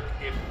for Jerk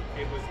if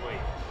it was late.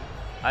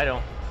 I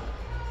don't.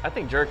 I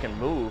think Jerk can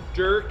move.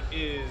 Jerk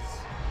is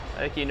I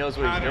think he knows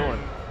what he's pattern-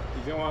 doing.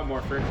 He's gonna want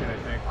more friction, I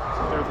think.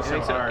 Throws I it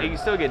think so so. hard. He can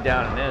still get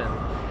down and in.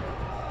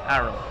 I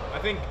don't know. I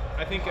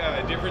think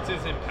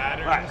differences in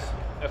patterns Right.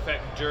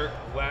 affect Jerk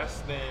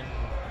less than,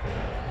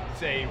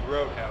 say,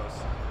 Roadhouse.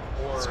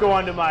 Or, Let's go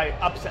on to my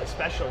upset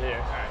special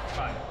here. All right,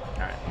 fine.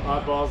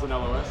 Odd balls and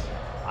LOS.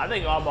 I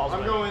think oddballs I'm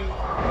win.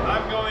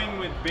 going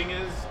with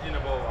Bingas in a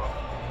bowl-off.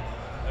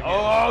 Again.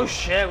 Oh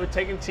shit, we're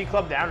taking T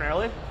Club down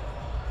early.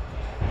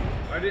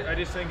 I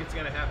just think it's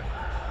gonna happen.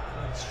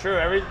 It's true.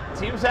 Every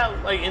teams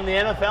that like in the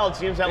NFL,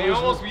 teams that They lose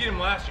almost beat him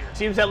last year.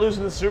 teams that lose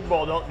in the Super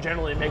Bowl don't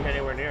generally make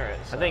anywhere near it.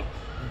 So. I think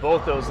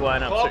both those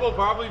lineups. Club will Are,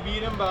 probably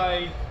beat him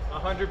by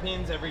 100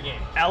 pins every game.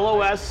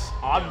 LOS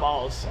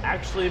oddballs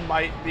actually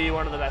might be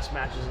one of the best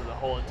matches of the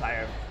whole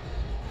entire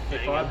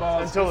thing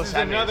oddballs, until the This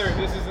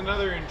semis. is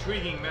another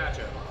intriguing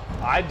matchup.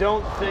 I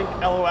don't think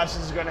LOS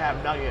is going to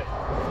have Nugget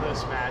for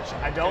this match.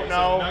 I don't Okay,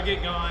 know. So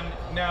Nugget gone.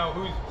 Now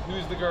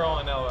who's the girl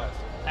on LS?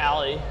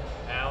 Allie,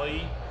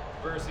 Allie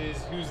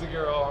versus who's the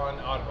girl on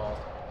Oddballs?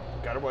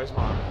 Gutter Boy's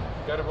mom.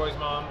 Gutter Boy's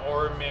mom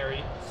or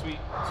Mary, sweet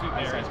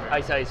Mary, Ice Mary.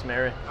 Ice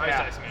Mary.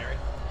 Ice Mary.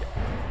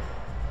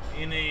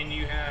 And then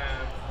you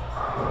have.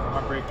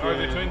 Heartbreak Are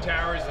the Kid. Twin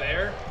Towers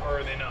there or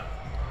are they not?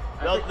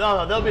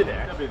 They'll be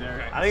there. They'll be there.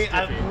 Okay. I think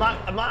Stiffy.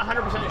 I'm not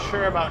 100%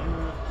 sure about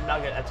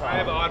Nugget at all. I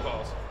have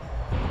Oddballs.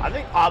 I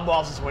think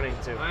Oddballs is winning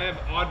too. I have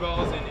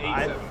Oddballs in 8-7.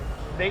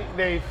 I think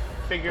they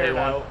figured They it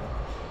won. out.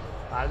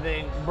 I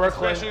think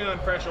Brooklyn. Especially on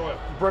fresh oil.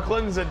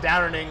 Brooklyn's a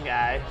down and in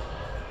guy,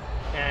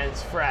 and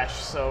it's fresh,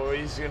 so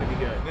he's gonna be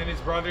good. And then his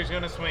brother's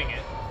going to swing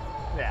it.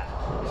 Yeah,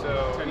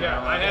 So,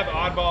 yeah, I have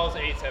Oddballs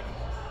 8-7.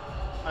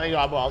 I think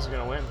Oddballs is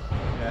gonna win,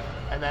 Yeah.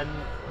 and then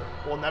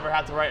we'll never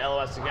have to write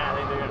LOS again. I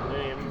think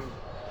they're gonna.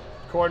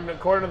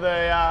 According to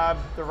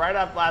the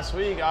write-up last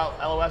week,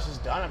 LOS is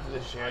done after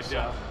this year. So.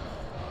 Yeah.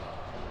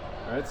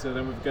 All right, so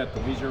then we've got the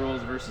Leisure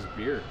Rolls versus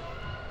beer.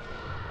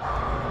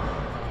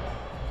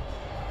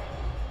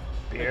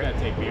 I think I'd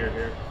take beer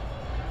here.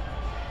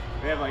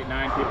 They have like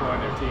 9 people on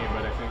their team,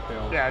 but I think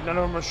they'll. Yeah, none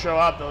of them will show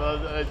up.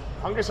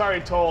 Hungus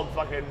already told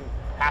fucking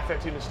half their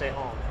team to stay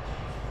home.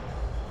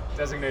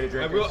 Designated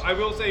I drinkers.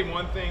 will say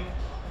one thing.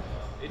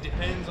 It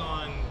depends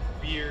on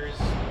beers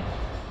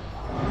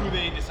who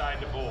they decide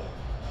to bowl.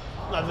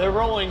 No, they're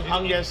rolling If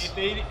Hungus.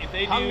 they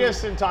do,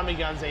 Hungus and Tommy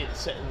Guns ain't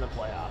sitting in the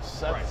playoffs.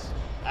 That's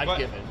a But-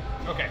 given.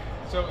 Okay,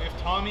 so if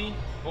Tommy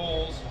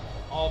bowls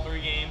all 3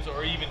 games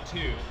or even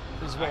 2,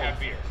 He's I bowling. have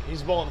beer.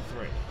 He's bowling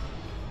 3.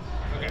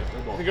 Okay,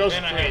 If he goes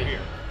then I 3, have beer.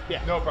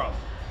 yeah, No problem.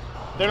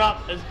 they're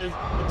not. The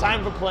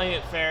time for playing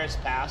it fair is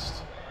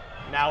past.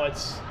 Now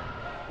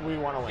we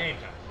want to win. Game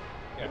time.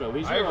 Yeah, but I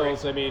Leisure agree.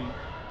 Rolls, I mean,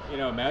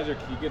 Magic,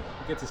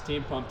 gets his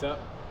team pumped up.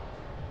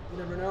 You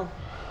never know.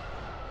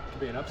 Could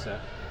be an upset.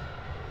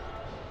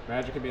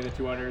 Magic could be in the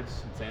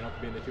 200s, and Sano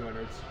could be in the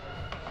 200s.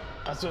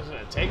 That's what it's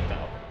gonna take, though.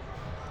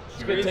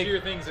 It's gonna Crazier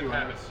take. things have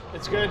happened.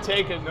 It's gonna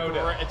take a. No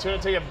doubt. It's gonna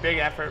take a big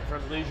effort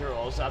from Leisure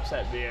Rolls to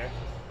upset beer.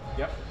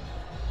 Yep.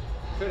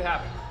 Could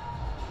happen.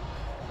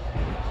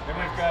 Then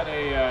we've got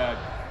a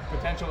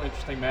potential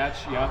interesting match: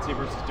 Yahtzee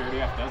versus Dirty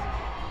Half Dozen.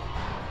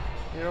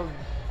 You know,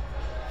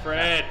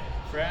 Fred.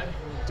 Fred,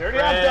 Dirty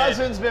Fred. Half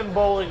Dozen's been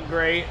bowling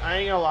great. I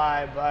ain't gonna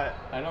lie, but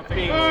I don't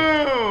think.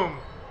 Boom!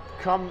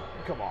 come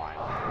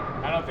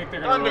on. I don't think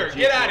they're gonna Thunder, roll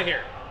get G4. out of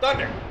here.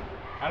 Thunder.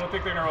 I don't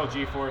think they're gonna roll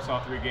G-Force all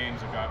 3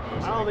 games of got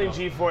moves. I don't think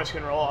G-Force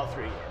can roll all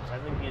 3 games. I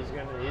think he's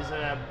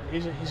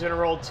gonna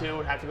roll 2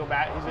 and have to go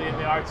back. He's gonna get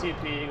the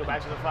RTP, go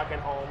back to the fucking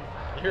home.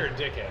 You're a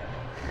dickhead.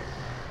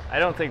 I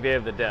don't think they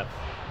have the depth.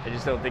 I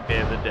just don't think they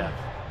have the depth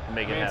to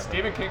make I it mean, happen.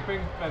 Stephen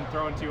Kingpin been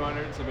throwing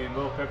 200s. I mean,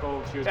 Lil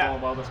Pickle, she was Yeah.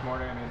 going well this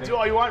morning. I mean, they, Do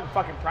all you want in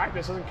fucking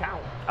practice, doesn't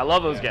count. I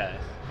love those guys,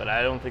 but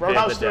I don't think they have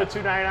Roadhouse the threw a depth.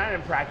 299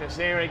 in practice.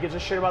 Anybody gives a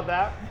shit about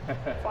that?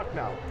 Fuck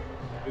no.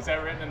 is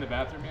that written in the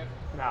bathroom yet?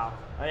 No.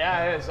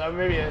 Yeah, it is.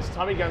 Maybe it is.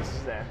 Tommy Guns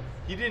is there.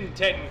 He didn't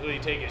technically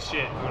take a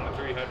shit on the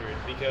 300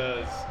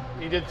 because,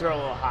 He did throw a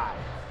little high.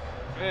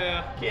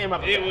 Came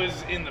up a it bit.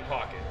 was in the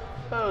pocket.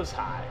 That was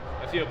high.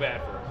 I feel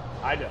bad for him.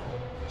 I don't.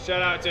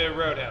 Shout out to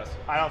Roadhouse.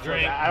 I don't feel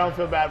Drink. bad. I don't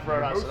feel bad for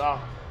Roadhouse at all.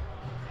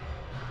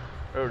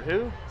 Road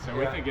who? So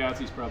we think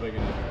Yahtzee's probably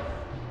gonna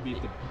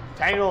beat the.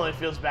 Tangle only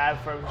feels bad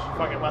for him. She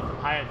fucking left him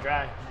high and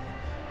dry.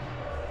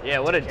 Yeah,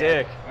 what a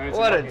dick. Alright, so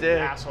What a Fucking dick.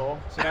 asshole.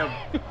 So now,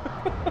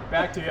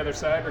 back to the other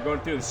side. We're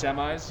going through the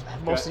semis.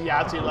 Most of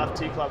Yahtzee left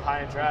T Club high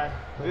and dry.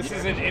 This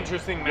is an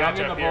interesting Young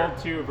in the matchup here. Bold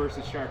 2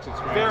 versus Sharks and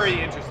Strikes.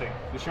 Very interesting.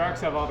 The Sharks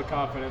have all the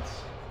confidence.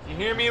 You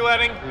hear me,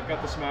 Letting? They've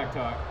got the smack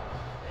talk.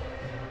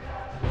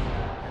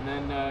 And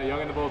then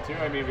Young in the Bold 2.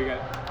 I mean, we got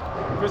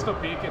Crystal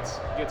Peak gets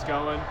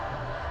going.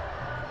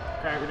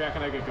 Crackerjack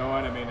and I get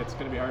going. I mean, it's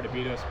going to be hard to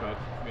beat us, but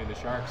I mean, the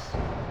Sharks.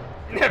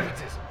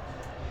 Nepotism.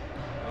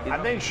 I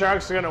think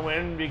Sharks are gonna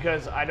win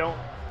because I don't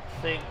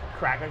think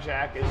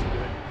Crackerjack is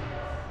good.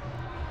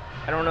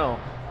 I don't know.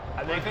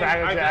 I think I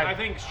Crackerjack.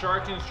 think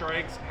Sharks and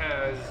Strikes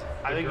has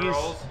the I think he's-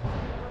 girls.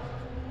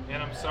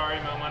 And I'm sorry,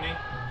 Mo Money.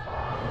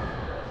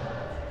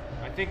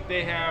 I think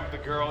they have the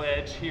girl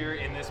edge here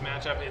in this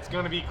matchup. It's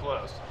going to be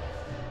close.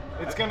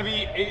 It's going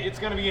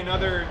to be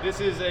another. This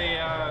is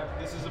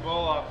a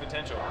ball off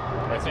potential.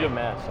 That's a good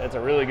match. That's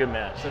a really good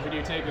match. So who do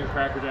you take in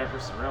Crackerjack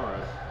versus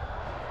Railroad?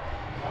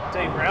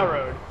 Take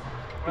Railroad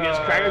because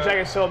Crackerjack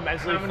is so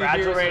mentally How many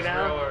fragile beers right is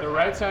now. Railroad? The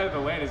right side of the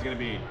lane is going to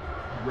be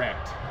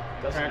wrecked.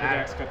 Doesn't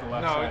Crackerjack's matter. got the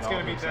left No, side. it's all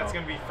going to to be himself. that's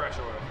going to be fresh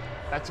oil.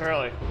 That's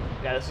early.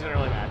 Yeah, this is an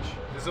early match.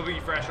 This will be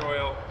fresh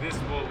oil. This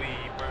will be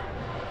burn.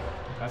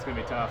 That's going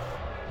to be tough.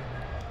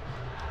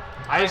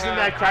 I just think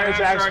that I have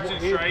Crackerjack's. Sharks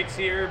and Strikes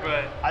here,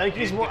 but I think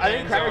he's it more. I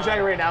think depends on-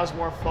 Crackerjack right now is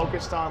more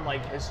focused on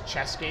like his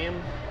chess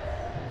game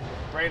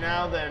right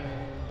now than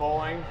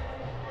bowling.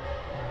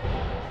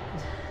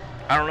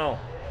 I don't know.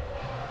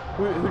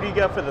 Who do you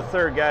got for the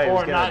third guy Or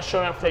who's not gonna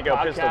showing up for take the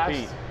out Pistol podcast.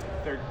 Pete?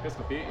 Third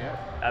Pistol Pete, yeah.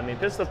 I mean,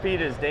 Pistol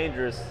Pete is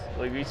dangerous.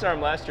 Like we saw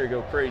him last year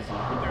go crazy. They're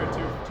at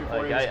 240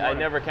 Like this I morning.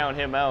 never count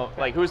him out.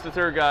 Like who's the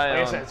third guy? Like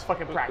I on- said, it's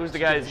fucking practice. Who's the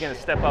guy that's gonna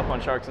step up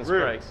on Sharks and Rue.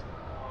 Strikes?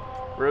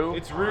 Rue?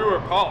 It's Rue or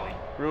Polly.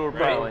 Rue or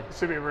right? probably. It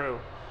should be Rue.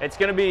 It's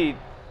gonna be.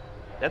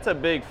 That's a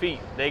big feat.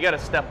 They got to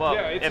step up.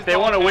 Yeah, it's if a they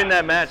tall want to win task.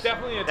 that match, It's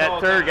definitely a that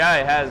tall third task. guy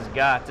has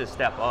got to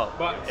step up.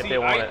 But if see, they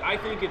want it. I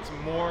think it's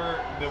more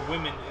the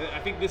women. I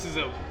think this is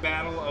a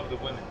battle of the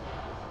women.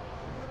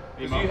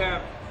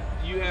 Because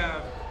you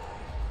have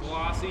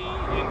Glossy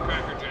and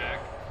Crackerjack,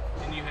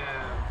 and you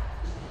have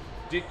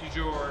Dick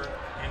DuJour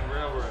and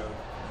Railroad.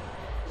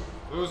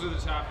 Those are the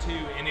top two.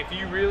 And if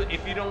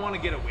you don't want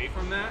to get away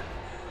from that,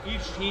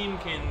 each team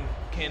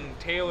can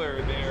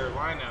tailor their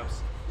lineups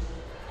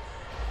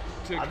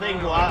to I think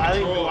control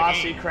the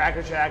Glossy, game.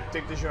 Crackerjack,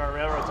 Dick DeJour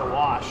Railroad's a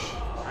wash.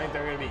 I think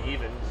they're going to be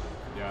even.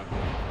 Yeah.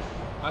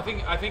 I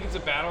think it's a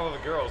battle of the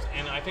girls,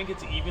 and I think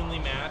it's evenly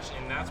matched,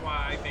 and that's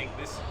why I think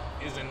this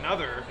is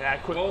another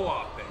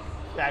blow-off thing.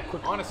 Yeah,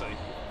 quick, Honestly.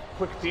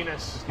 quick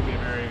penis. It's gonna be a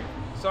very.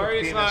 Sorry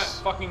it's not penis.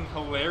 fucking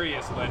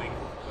hilarious letting,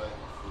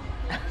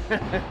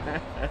 but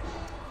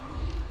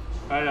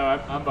I don't know.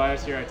 I'm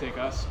biased here. I take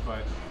us, but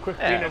Quick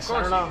Yeah, penis. of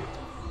course I don't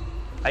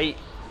know.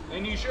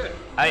 then you should.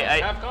 I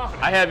Have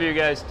confidence. I have you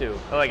guys too.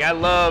 Like I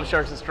love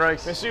Sharks and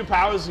Strikes. Mr.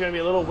 Powers is going to be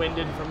a little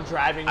winded from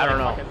driving I don't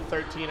know. fucking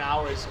 13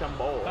 hours to come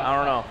bowl. I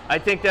don't know. I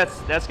think that's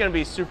going to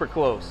be super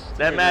close.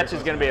 That be match very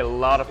is close going to be a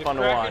lot of If fun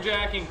to watch.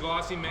 Crackerjack and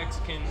Glossy Mix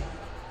can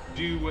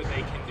do what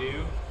they can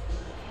do,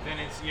 then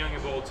it's Young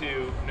and Bold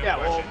 2, no Yeah,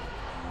 well- question.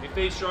 If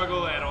they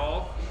struggle at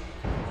all,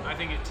 I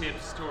think it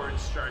tips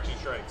towards Sharks and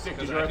Strikes. Dick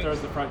Because DeJour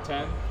throws the front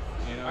 10.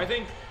 You know. I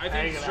think Ain't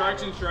gonna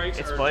Sharks happen. and Strikes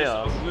It's are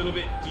playoffs. just a little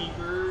bit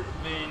deeper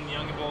than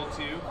Young and Bold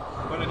 2,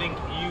 but I think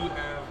you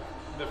have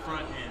the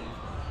front end.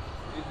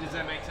 Does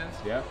that make sense?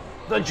 Yeah.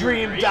 The Would you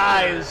dream agree,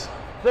 dies.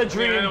 The I mean, I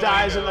dream don't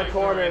dies wanna, in the like,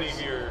 throw any corners.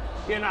 of your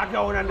You're not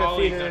going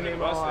colleagues undefeated under the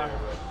bus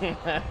anymore.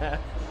 there, but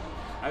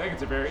I think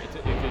it's if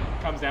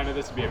it comes down to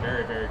this, it'd be a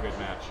very, very good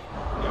match.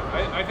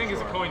 yeah, I think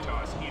it's a coin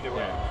toss either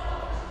way. Yeah.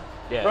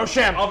 Yeah.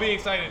 Rochamp. I'll be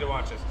excited to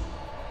watch this.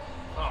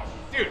 Oh,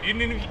 dude, you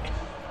didn't even.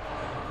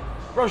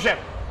 Rochamp.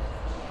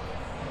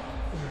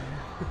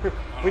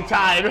 We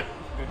tied. I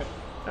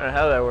don't know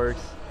how that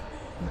works.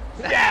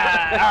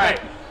 Yeah. All right.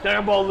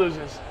 Young Bowl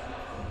loses.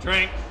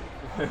 Drink.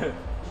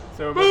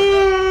 So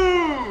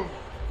Boom!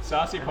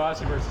 Saucy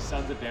Posse versus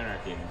Sons of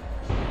Danarchy.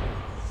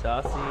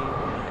 Saucy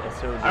and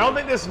SOD. I don't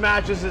think this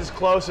match is as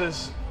close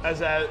as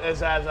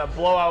a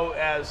blowout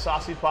as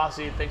Saucy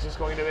Posse thinks it's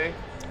going to be.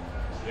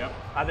 Yep.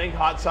 I think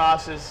Hot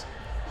Sauce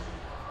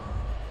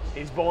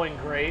he's bowling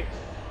great.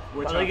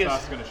 Which I think hot it's-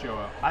 sauce is going to show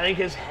up? I think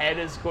his head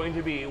is going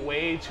to be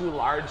way too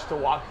large to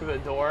walk through the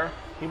door.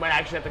 He might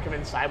actually have to come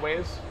in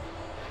sideways.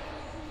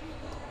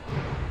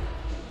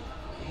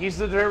 He's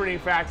the determining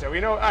factor. We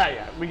know.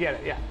 Yeah, we get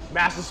it. Yeah,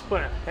 Master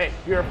Splinter. Hey,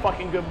 you're a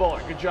fucking good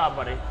bowler. Good job,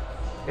 buddy.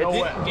 No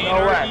Did way. No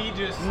Danarchy way.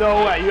 just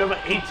No way. You have an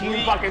 18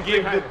 complete fucking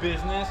give the 300.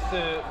 business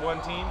to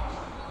one team?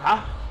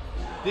 Huh?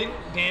 Didn't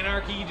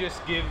Danarchy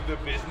just give the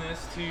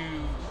business to?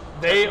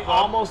 They Turkey Club?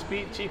 almost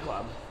beat T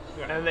Club,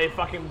 Yeah. and they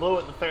fucking blew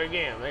it the third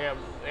game. They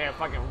got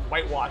fucking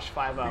whitewashed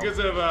 5-0. Because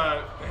of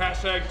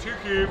hashtag 2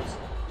 Coops.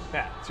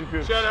 Yeah, 2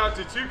 Coops. Shout out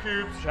to 2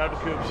 Coops. Shout out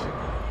to Coops.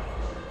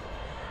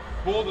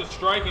 Bold is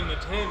striking the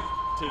 10th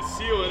to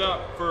seal it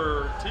up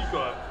for T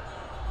Club.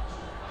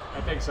 I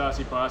think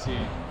Saucy Posse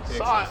takes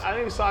Sauce, this. I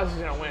think Sauce is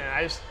gonna win.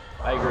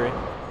 I agree.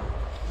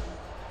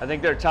 I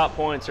think their top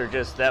points are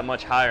just that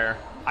much higher.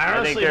 I think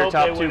honestly their hope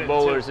top they win two it,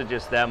 bowlers too. are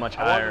just that much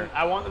I want higher. them,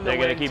 I want them They're to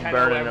gonna win keep 10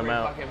 burning every them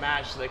out. fucking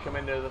match so they come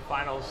into the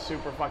finals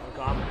super fucking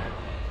confident.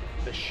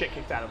 The shit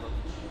kicked out of them.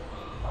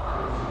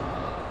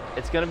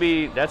 It's gonna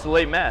be that's a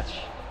late match,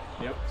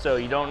 Yep. so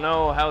you don't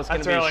know how it's gonna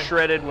That's be early.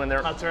 shredded when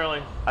they're. That's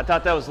early. I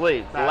thought that was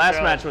late. The That's last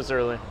early. match was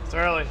early. It's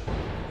early.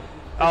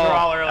 These are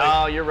all early.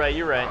 Oh, you're right.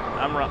 You're right.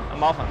 I'm wrong.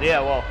 I'm off. Yeah,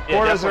 well, yeah,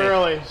 Quarters are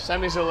definitely. early.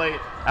 Semis are late.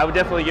 I would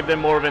definitely give them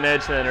more of an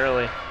edge than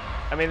early.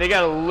 I mean, they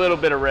got a little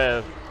bit of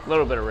rev. A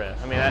little bit of rev.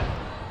 I mean, that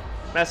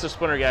Master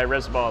Splinter guy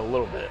revs the ball a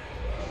little bit.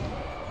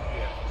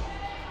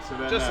 So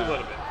then, Just a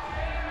little bit.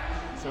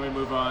 So we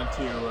move on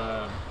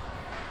to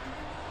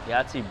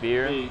Yahtzee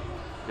beer. the.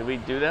 Did we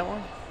do that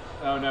one?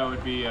 Oh no, it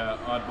would be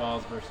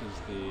Oddballs versus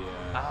the.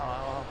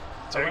 Oh.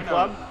 Turkey no,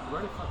 Club.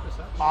 Where the fuck was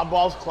that?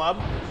 Oddballs Club.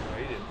 No,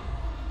 you didn't.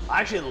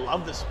 I actually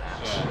love this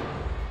match. Yeah.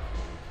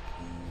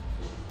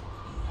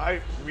 I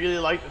really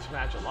like this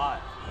match a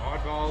lot.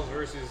 Oddballs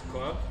versus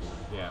Club.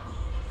 Yeah.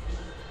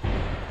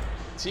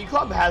 T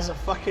Club has a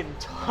fucking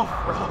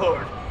tough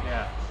road.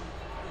 Yeah.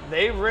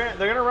 They're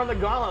gonna run the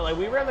gauntlet. Like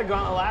we ran the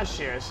gauntlet last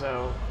year,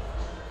 so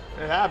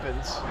it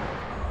happens.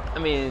 I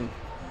mean,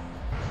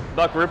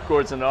 Buck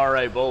Ripcord's an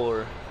alright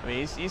bowler. I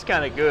mean, he's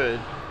kind of good.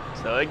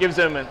 So it gives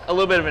them a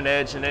little bit of an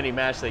edge in any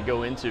match they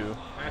go into.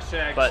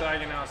 Hashtag But-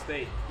 Saginaw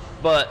State.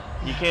 But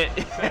you can't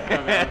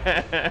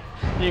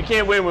you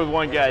can't win with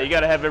one guy. You got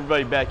to have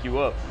everybody back you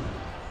up.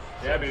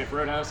 Yeah, but if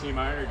Roadhouse E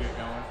Minor get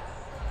going.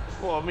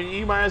 Well, I mean,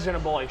 E-Minor's gonna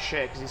bowl like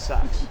shit because he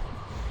sucks.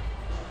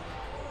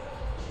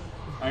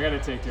 I gotta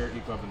take Turkey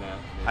Club in that.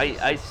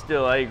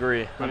 I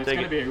agree. But I'm it's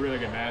gonna thinking be a really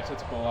good match.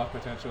 It's pull off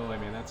potential. I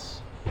mean,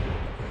 that's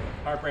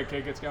Heartbreak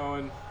Kid gets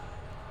going.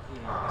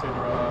 You know,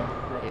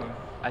 Tinderella, Brooklyn.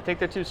 I think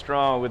they're too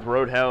strong with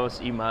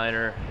Roadhouse, E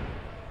minor,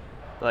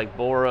 like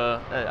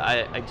Bora.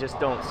 I just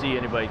don't see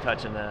anybody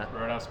touching that.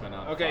 Roadhouse been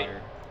on Okay,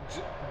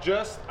 fire.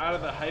 just out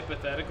of the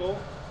hypothetical,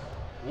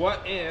 what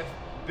if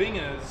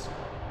Bingas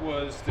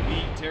was to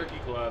beat Turkey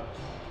Club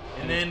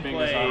and then Bingas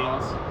play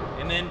Oddballs?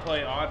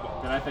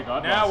 Oddballs? Then I think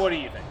Oddballs. Now what do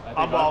you think? I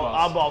think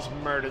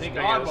Oddballs murders I think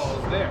Bingas.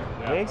 Oddballs there.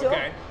 Yeah. Think so?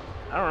 Okay.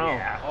 I don't know.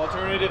 Yeah.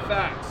 Alternative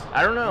facts.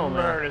 I don't know,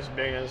 man. Murder's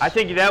Bingus. I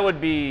think that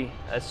would be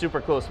a super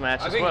close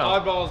match I as think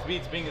well. Oddballs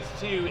beats Bingus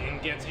 2 and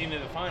gets into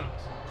the finals.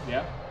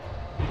 Yeah.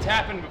 It's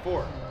happened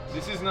before.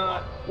 This is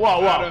not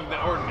Whoa. out of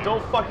the ordinary.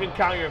 Don't fucking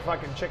count your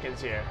fucking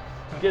chickens here.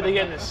 They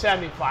get in the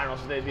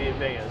semifinals if they beat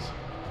Bingus.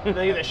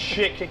 They get the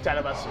shit kicked out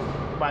of us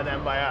by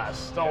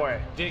us. Don't worry.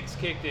 Dicks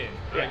kicked in.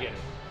 Yeah. I get it.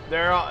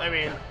 They're all, I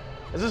mean,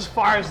 this is as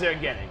far as they're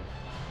getting.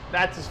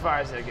 That's as far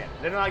as they're getting.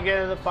 They're not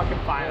getting to the fucking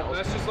Well, finals.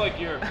 that's just like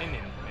your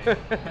opinion, man.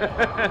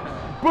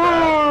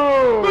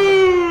 Boom!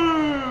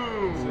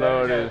 So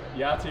Loaded.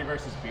 Yahtzee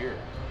versus beer.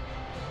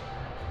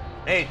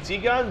 Hey,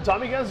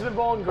 Tommy Gunn's been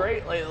bowling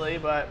great lately,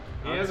 but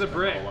He has a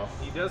brick.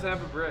 He does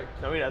have a brick.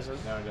 no, he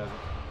doesn't. No, it doesn't.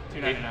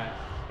 $2.99.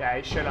 Yeah,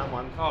 he shit on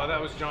one. Oh, that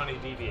was Johnny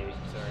Deviate.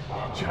 Sorry.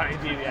 Johnny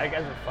DV, that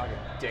guy's a fucking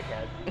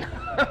dickhead.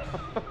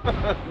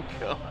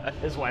 God.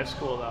 His wife's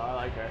cool though, I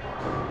like her.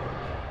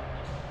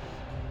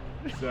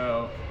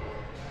 So,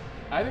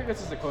 I think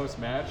this is a close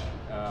match.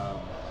 Nah,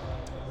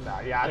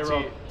 They Yahtzee,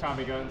 roll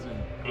Tommy Guns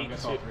and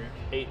Hungus all 8-2. three.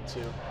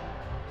 8-2.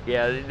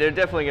 Yeah, they're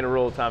definitely going to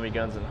roll Tommy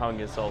Guns and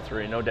Hungus all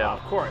three, no doubt.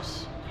 Of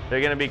course. They're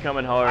going to be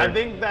coming hard. I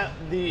think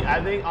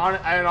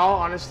in all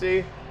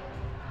honesty,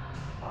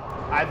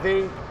 I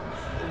think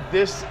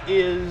this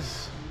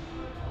is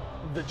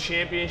the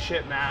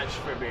championship match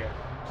for beer.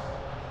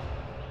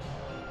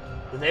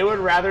 They would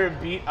rather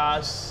beat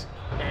us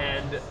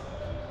and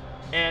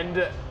end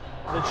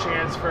the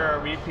chance for a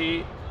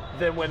repeat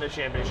than win the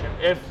championship.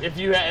 If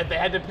they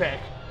had to pick,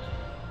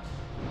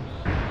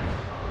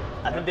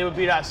 I think they would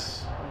beat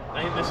us.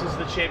 I think this is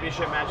the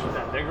championship match for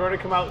them. They're going to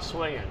come out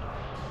swinging.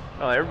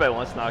 Oh, everybody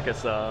wants to knock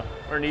us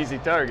or an easy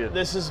target.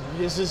 This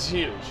is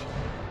huge.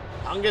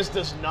 Hungus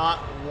does not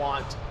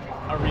want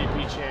a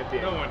repeat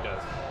champion. No one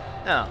does.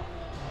 No.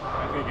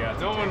 I think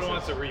Yahtzee No one takes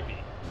wants it. a repeat.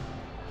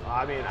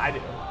 I mean, I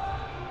do.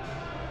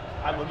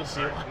 I'd love to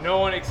see one. No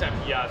one except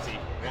Yahtzee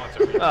wants a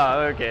repeat.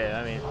 Oh, okay.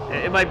 I mean,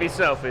 it might be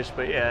selfish,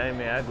 but yeah, I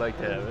mean, I'd like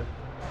to have it.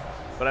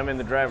 But I'm in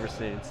the driver's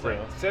seat, so. Right.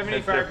 that's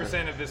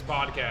 75% of this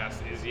podcast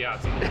is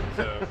Yahtzee.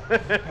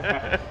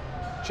 So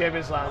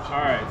Champions Lounge. All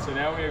right, so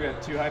now we've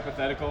got two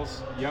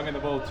hypotheticals: Young and the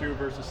Bold 2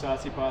 versus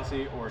Saucy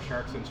Posse, or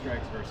Sharks and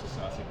Strikes versus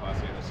Saucy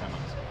Posse in the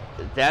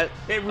semis. That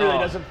It really oh,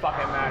 doesn't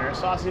fucking matter.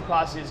 Saucy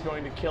Posse is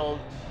going to kill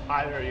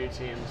either of your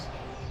teams.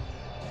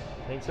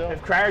 Think so?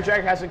 If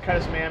Crackerjack hasn't cut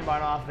his man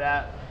bun off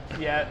that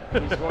yet,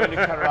 he's going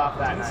to cut it off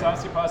that Didn't night.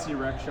 Saucy Posse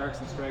wreck Sharks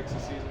and Strikes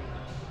this season?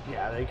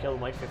 Yeah, they killed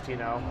him like 15-0,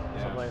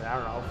 something like that.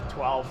 I don't know,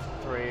 12-3 or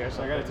So I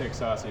something. got to take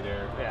Saucy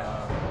there.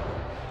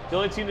 Yeah. The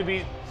only team to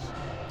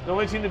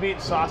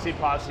beat Saucy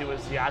Posse was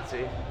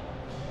Yahtzee.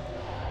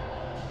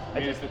 I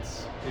mean, if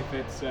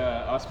it's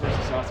us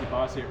versus Saucy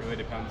Posse, it really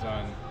depends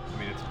on. I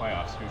mean, it's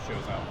playoffs. Who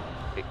shows up?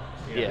 You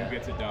know, Yeah. Who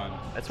gets it done?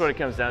 That's what it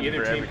comes down to Either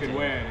for team every could team.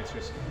 win. It's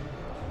just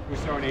who's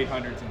throwing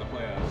 800s in the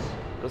playoffs.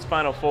 Those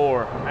Final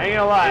Four. I ain't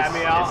gonna lie. It's, I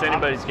mean, it's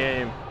anybody's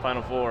game.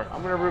 Final Four.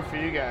 I'm gonna root for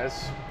you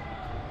guys.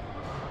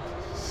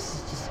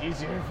 It's just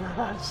easier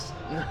for us.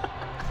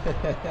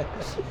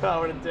 Oh,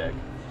 what a dick.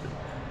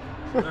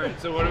 all right.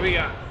 So what do we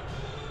got?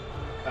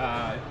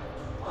 Uh,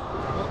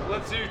 Well,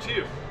 let's do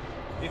two.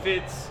 If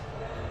it's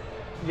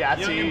Yahtzee.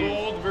 Young and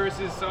Bold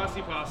versus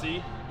Saucy Posse,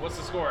 what's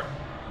the score?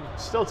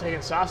 Still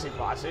taking Saucy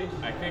Posse.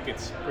 I think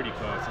it's pretty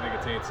close. I think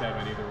it's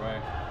 8-7 either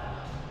way.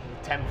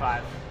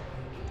 10-5.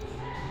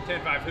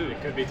 10-5 who?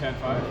 It could be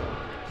 10-5.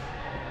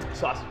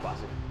 Saucy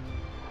Posse.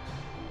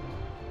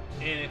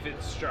 And if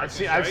it's Sharks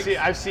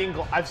I've seen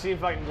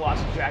fucking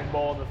Glossy Jack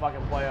Bowl in the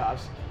fucking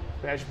playoffs.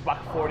 They had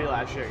 $140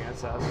 last year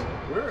against us.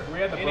 We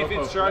had the And if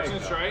Bopo it's Sharks flag,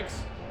 and though. Strikes,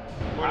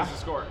 what is the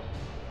score?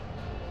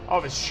 Oh,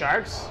 if it's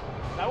Sharks,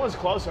 that one's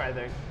closer, I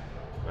think.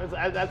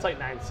 That's like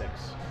 9-6.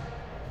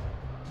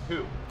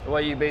 Who? Why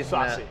are you basing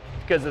Saucy. that?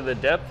 Because of the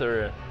depth,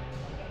 or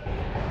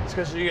It's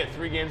because you get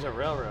 3 games at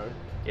Railroad.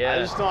 Yeah. I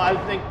just don't.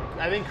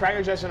 I think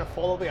Crackerjack's gonna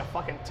fold up like a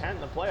fucking tent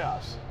in the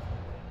playoffs.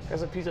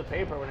 That's a piece of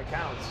paper when it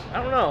counts.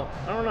 I don't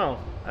know.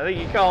 I think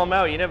you call him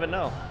out. You never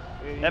know.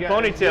 You That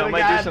got- ponytail the might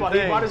guy do some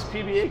He bought his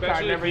things. PBA card,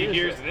 Especially if never he used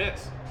hears it.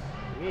 this.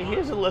 He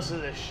doesn't listen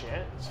to this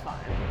shit. It's fine.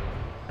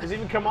 Doesn't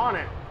even come on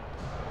it.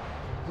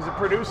 He's a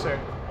producer.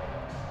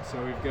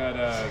 So we've got,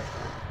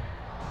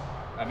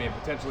 I mean,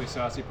 potentially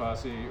Saucy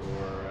Posse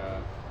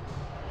or,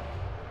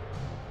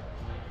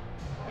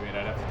 I mean,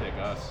 I'd have to take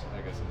us,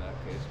 I guess, in that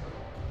case.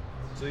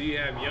 But So you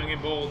have Young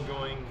and Bold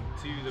going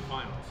to the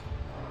finals.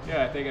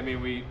 yeah, I think, I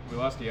mean, we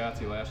lost to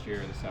Yahtzee last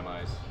year in the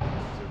semis.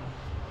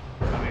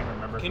 So I don't even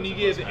remember. if Can it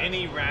you was a close give match.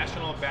 any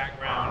rational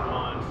background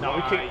on No,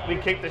 we why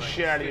kicked the like,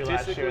 shit out of you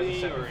last year in the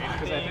statistically or semifinals.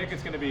 Because I anything? think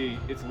it's going to be,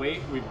 it's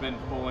late. We've been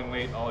bowling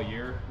late all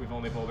year. We've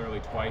only bowled early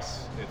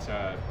twice. It's,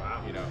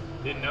 Wow. you know,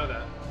 Didn't know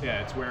that.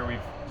 yeah, it's where we've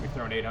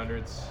thrown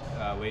 800s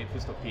late.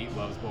 Pistol Pete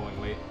loves bowling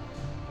late.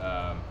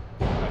 I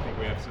think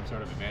we have some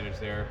sort of advantage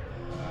there.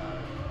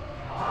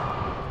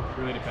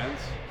 Really depends.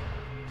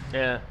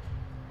 Yeah.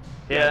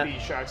 Yeah. Yeah.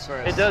 Beat Sharks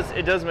first.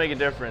 It does make a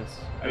difference.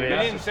 I mean, You mean,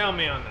 that's- didn't sell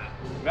me on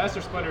that.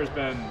 Master Splinter's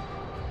been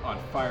on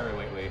fire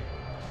lately,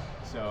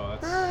 so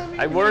that's.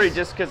 I worry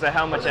just because of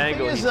how much The thing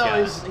angle is, he's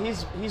though,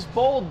 got. he's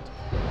bowled.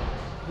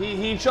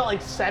 He shot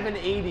like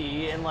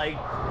 780 and like,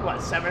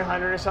 what,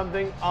 700 or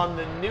something on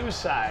the news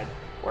side.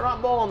 We're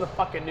not bowling the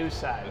fucking news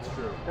side. That's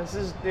true. This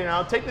is,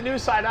 take the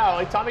news side out.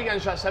 Like Tommy Gunn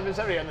shot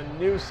 770 on the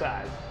news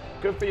side.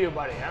 Good for you,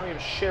 buddy. I don't give a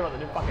shit about the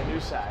new fucking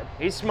news side.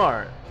 He's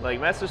smart.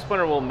 Like, Master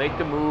Splinter will make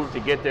the move to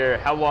get there.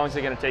 How long is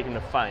it going to take him to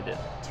find it?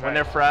 When right.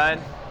 they're fried?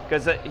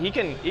 Because he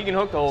can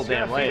hook the whole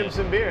damn Feed lane. him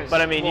some beers.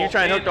 But I mean, you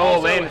try and hook And the whole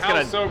also, lane, it's how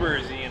gonna. sober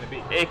is he gonna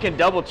be? It can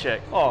double check.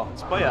 Oh,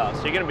 it's playoffs.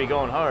 So you're gonna be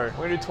going hard.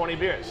 We're gonna do 20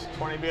 beers.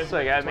 20 beers. It's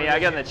like, I mean, I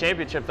got in the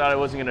championship, thought I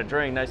wasn't gonna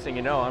drink. Next thing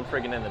you know, I'm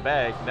freaking in the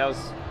bag. That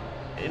was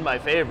in my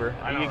favor.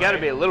 I know, You got to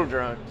right? be a little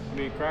drunk. I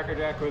mean, Cracker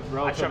Jack with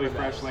relatively my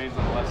fresh best. lanes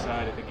on the left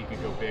side, I think he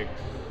could go big.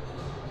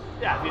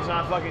 Yeah, if he's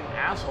not a fucking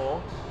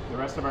asshole. The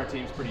rest of our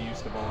team's pretty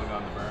used to bowling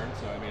on the burn,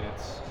 so I mean,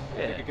 I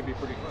Yeah. think it could be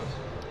pretty close.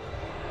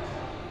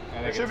 I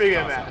think It should it's be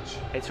a good toss-up. match.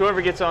 It's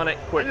whoever gets on it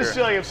I quicker. just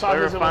feel like if Sox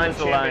Whoever doesn't win finds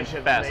the the line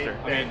championship, faster.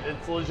 then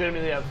it's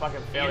legitimately a fucking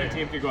failure. Either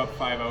team could go up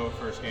 5-0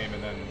 first game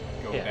and then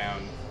go Yeah.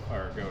 down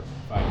or go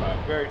 5-5.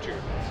 Very true.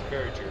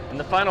 Very true. In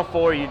the final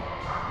four,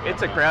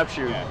 it's a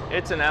crapshoot. Yeah.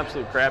 It's an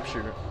absolute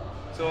crapshoot.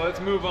 So let's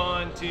move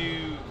on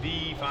to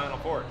the final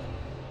four.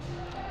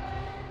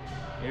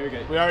 Here we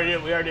go. We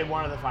already did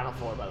one of the final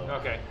four, by the way.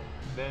 Okay.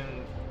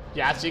 Then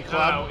Yahtzee no,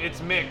 Club.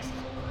 it's mixed.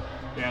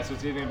 Yeah, so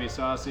it's either gonna be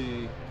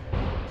Saucy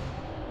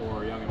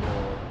or Young and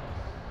Bold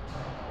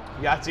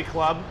Yahtzee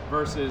Club.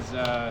 versus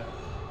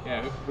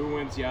who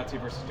wins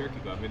Yahtzee versus Turkey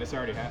Club? I mean, this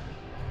already happened.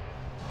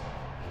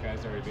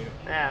 Guys already beat him.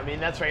 Yeah, I mean,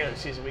 that's regular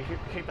season. We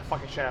kicked the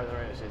fucking shit out of the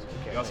regular season.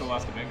 We also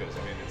lost to Bingos.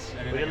 I mean, it's We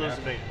anything did can lose the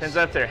happen. big. Depends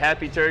if they're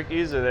happy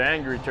turkeys or they're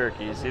angry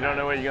turkeys. You don't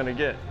know what you're gonna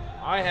get.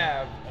 I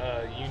have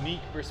a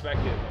unique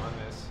perspective on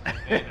this,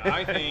 and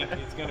I think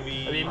it's going to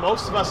be. I mean,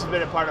 most of us have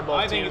been a part of both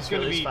I think teams it's for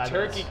going at to least be 5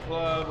 Turkey minutes.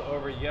 Club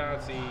over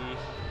Yahtzee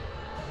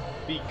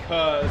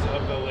because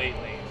of the late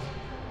lanes.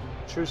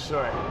 True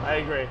story. I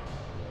agree.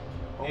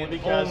 Only And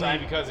because only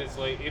because it's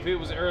late. If it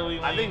was early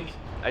lanes, I think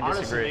I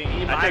disagree.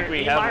 Honestly, I think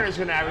we have- Minor's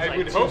going to average I like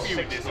would hope you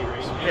would 260.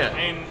 disagree. Yeah.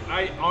 And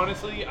I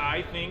honestly,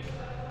 I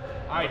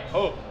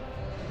hope.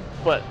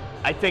 But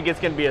I think it's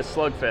gonna be a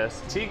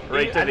slugfest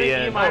right to I the think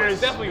end. Minor's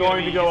It's definitely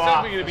going to go it's off.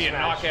 definitely going to be a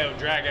Smash. knockout,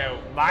 drag out.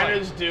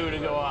 Minor's due to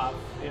go off,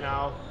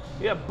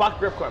 Yeah, Buck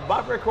Ripcord.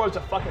 Buck Ripcord's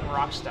a fucking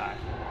rock star.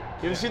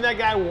 You ever seen that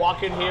guy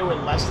walk in here with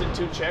less than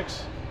 2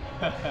 chicks?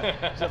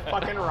 He's a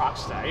fucking rock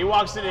star. He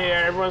walks in here,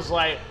 everyone's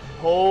like,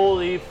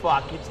 holy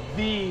fuck, it's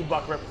the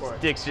Buck Ripcord.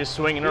 Dick's just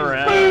swinging Boom!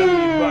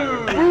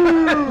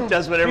 around.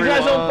 Does whatever He he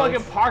has his own wants.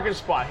 fucking parking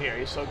spot here.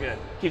 He's so good.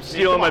 Keeps I mean,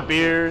 stealing come my on.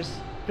 beers,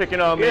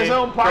 picking on He me, has his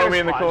own throwing parking me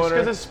in the spot. Just corner.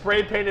 because it's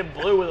spray painted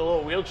blue with a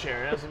little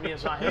wheelchair, it doesn't mean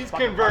it's not his He's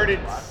fucking converted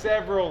parking spot.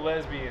 several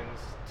lesbians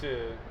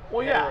to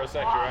Well, yeah,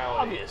 heterosexuality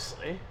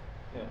obviously.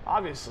 Yeah.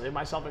 Obviously,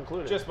 myself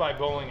included. just by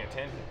bowling a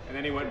 10. And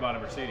then he went and bought a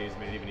Mercedes,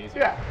 made it even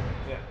easier. yeah.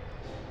 Yeah.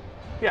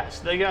 Yes,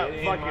 they got Get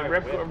in fucking my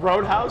Rip whip.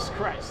 Roadhouse.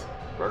 Christ,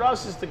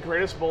 Roadhouse is the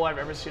greatest bowl I've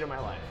ever seen in my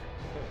life.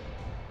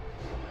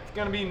 It's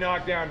going to be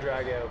knockdown,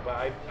 drag out, but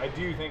I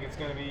do think it's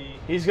going to be.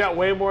 He's got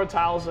way more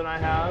tiles than I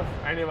have.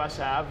 Any of us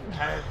have.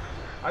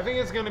 I think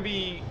it's going to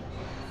be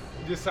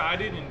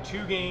decided in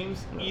 2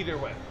 games either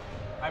way.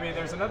 I mean,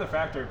 there's another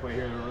factor at play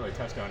here that we really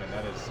touched on, and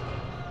that is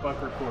Buck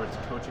Ripcord's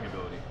coaching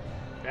ability.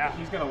 Yeah.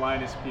 He's going to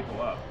line his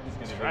people up. He's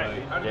going to be right.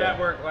 like, How did Yeah. that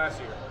work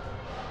last year?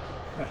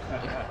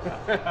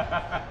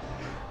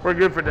 We're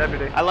good for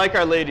deputy. I like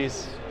our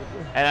ladies,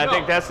 and I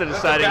think that's the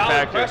deciding a valid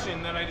factor.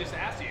 question that I just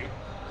asked you.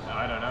 No,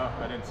 I don't know.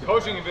 I didn't see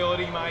Coaching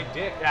ability, my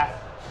dick. Yeah.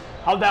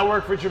 How'd that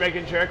work for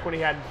Jamaican Jerk when he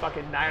had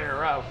fucking 9 in a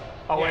row?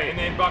 Oh Yeah, wait. and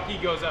then Bucky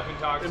goes up and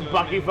talks to And him.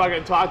 Bucky and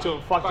fucking talked to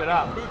him, fucked fucking it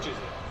up. pooches it.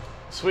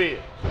 Sweet.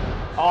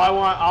 All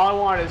I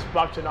want is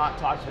Buck to not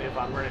talk to me if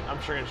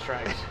I'm stringing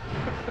strikes.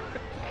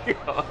 Yeah,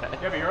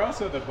 but you're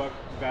also the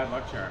bad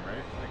luck charm, right?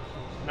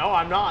 Like, No,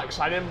 I'm not, because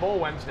I didn't bowl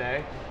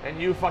Wednesday,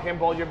 and you fucking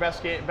bowled your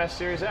best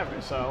series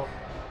ever. So,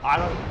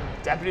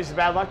 Deputy's the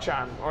bad luck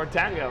charm, or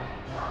Tango.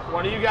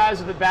 One of you guys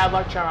is the bad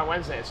luck charm on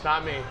Wednesday. It's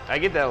not me. I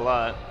get that a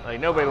lot. Like,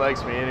 nobody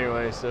likes me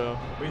anyway, so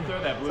we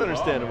throw that blue It's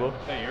understandable. ball,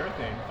 man. That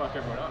urethane, fuck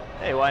everyone up.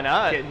 hey, why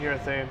not? Getting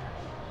urethane.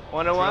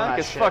 Wanna why? that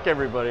Because shit. fuck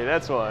everybody.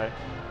 That's why.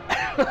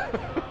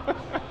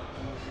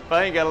 If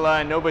I ain't got a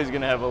line, nobody's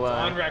gonna have a On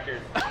line. record.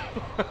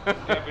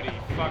 Deputy,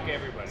 fuck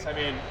everybody. I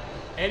mean,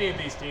 any of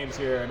these teams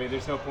here, I mean,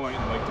 there's no point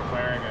in like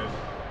declaring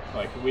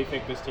we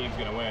think this team's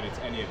gonna win. It's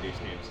any of these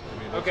teams. I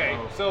mean, there's Okay,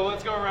 no- so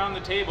let's go around the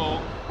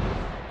table.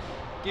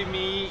 Give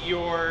me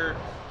your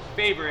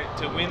favorite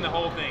to win the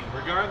whole thing.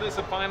 Regardless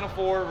of Final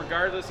Four,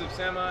 regardless of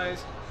semis,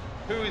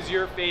 who is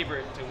your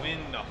favorite to win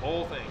the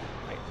whole thing?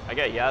 I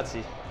got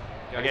Yahtzee.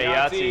 I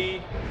got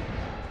Yahtzee.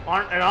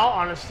 In all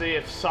honesty,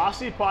 if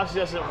Saucy Posse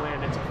doesn't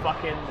win, it's a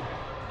fucking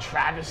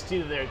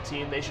travesty to their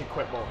team. They should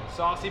quit bowling.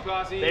 Saucy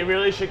Posse? They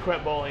really should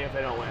quit bowling if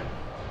they don't win.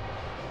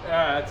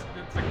 it's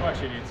the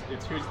question.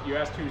 It's who's you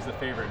asked who's the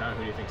favorite, not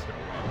who do you think's gonna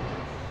win.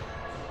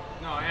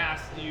 No, I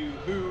asked you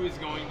who is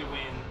going to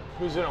win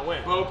Who's gonna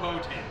win? Bopo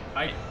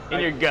 10. In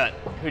your gut,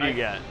 who do you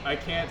got? I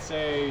can't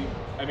say.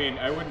 I mean,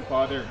 I wouldn't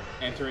bother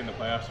entering the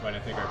playoffs if I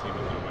didn't think our team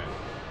was gonna win.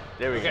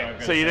 There we Okay, go.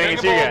 I'm So you gonna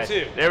think say- it's you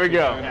Dragon guys? Ball 2. There we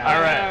go. Yeah. All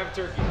I right. have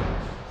Turkey.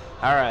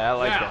 All right, I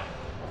like now,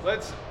 that.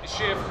 let's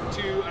shift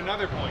to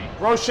another point.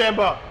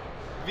 Rochambeau.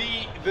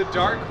 The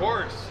dark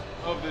horse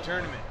of the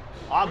tournament.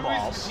 Who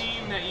Oddballs. is the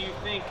team that you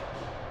think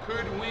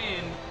could win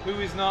who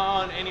is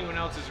not on anyone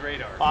else's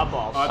radar?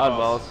 Oddballs.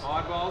 Oddballs.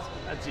 Oddballs?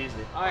 That's easy.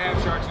 I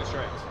have Sharks and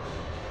Strikes.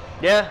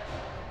 Yeah.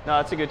 No,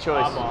 that's a good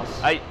choice.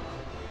 Oddballs.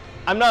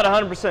 I'm not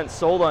 100%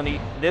 sold on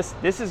this.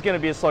 This is going to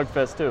be a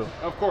slugfest too.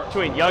 Of course.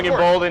 Between Young Of and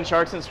course. Bold and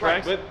Sharks and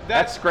Strikes. Right, but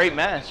that's a great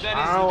match. That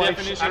I is don't the like,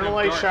 definition I don't of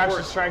like dark Sharks horse.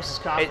 and Strikes'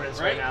 confidence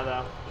right? right now,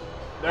 though.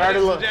 They're That already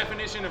is the look.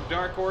 definition of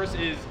dark horse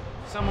is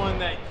someone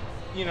that,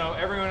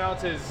 everyone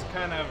else has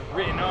kind of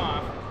written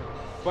off,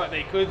 but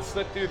they could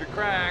slip through the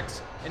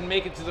cracks and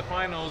make it to the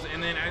finals,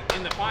 and then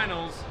in the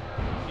finals,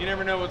 you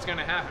never know what's going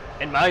to happen.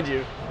 And mind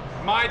you,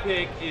 My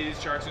pick is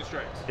Sharks and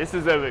Strikes. this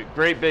is a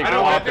great big I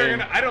don't whopping.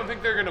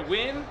 think they're gonna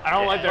win. I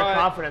don't like their but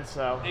confidence,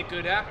 though. It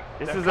could happen.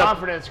 This Their is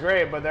confidence,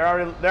 great, but they're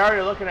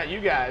already looking at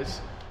you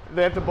guys.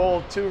 They have to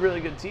bowl two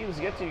really good teams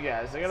to get to you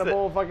guys. They got to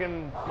bowl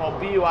fucking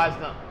BUI's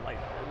not like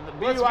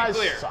the Let's BUI's be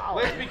clear.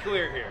 solid. Let's be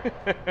clear here.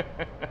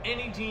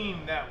 Any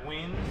team that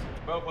wins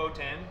Bopo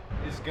 10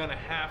 is gonna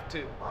have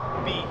to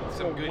beat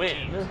some good Win.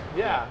 teams.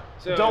 Yeah.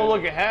 So- Don't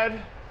look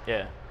ahead.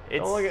 Yeah,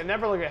 it's.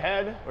 Never look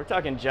ahead. We're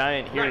talking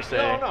giant Right. hearsay.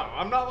 No,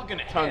 I'm not looking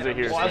ahead. Tons of I'm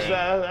just hearsay.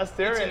 Well, saying that's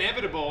their. It's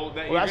inevitable that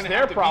Well, you're that's gonna their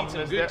have to problem, beat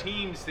some is good their-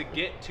 teams to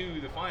get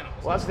to the finals.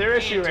 Well, that's their And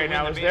issue to right win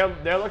now. the Is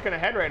big- they're looking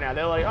ahead right now.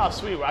 They're like, oh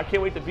sweet, I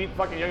can't wait to beat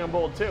fucking Young and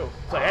Bold too.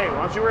 It's like, hey, why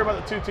don't you worry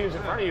about the two teams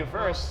in front of you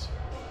first?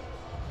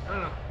 I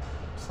don't know.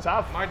 It's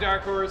tough. My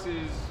dark horse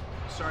is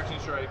Sharks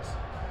and Strikes.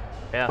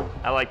 Yeah,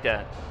 I like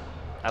that.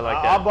 I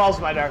like that. Oddball's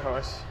my dark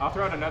horse. I'll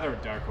throw out another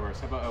dark horse.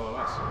 How about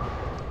LOS?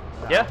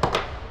 Yeah.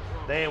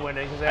 They ain't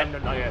winning because they have no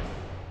nugget.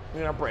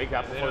 We're gonna break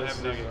up They before don't this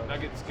have season.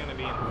 Nugget. Nugget's gonna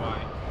be in Hawaii.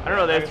 I don't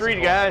know. Their Nuggets three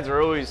is guys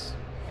are always.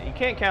 You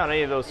can't count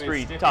any of those I mean,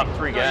 three Stiffy- top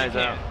three No, guys you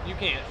out. can't. You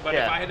can't. But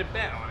Yeah. if I had to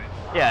bet on it,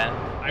 Yeah.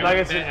 I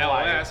Nuggets would bet in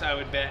Hawaii. LOS. I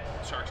would bet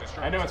Sharks and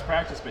Strikes. I know it's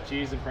practice, but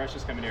Cheese and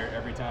Precious come in here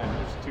every time.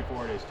 There's 2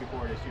 4-days, 2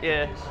 4-days, 2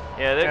 Yeah. 4-days.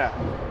 Yeah. They're, Yeah.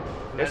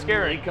 they're Then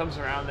scary. He comes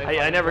around. They I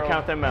fucking never throw-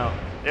 count them out.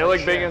 They're like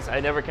shit. big ones. I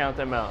never count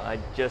them out. I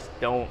just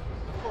don't.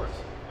 Of course.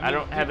 I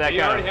don't have that You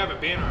kind already of- have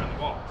a banner on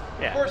the wall.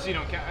 Yeah. Of course you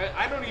don't count.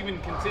 I don't even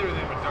consider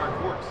them a dark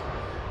horse.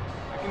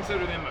 I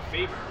consider them a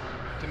favorite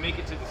to make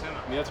it to the I mean,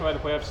 semi. that's why the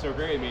playoffs are so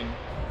great. I mean,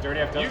 Dirty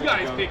Half You doesn't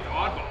guys go- picked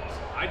oddballs.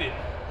 I didn't.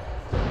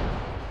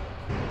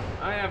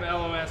 I have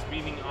LOS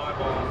beating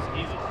oddballs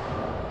easily.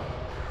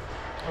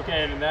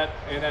 Okay, and in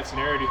that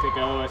scenario, do you think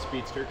LOS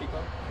beats Turkey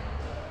Club?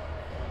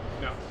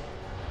 No.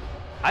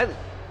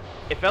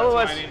 If That's why I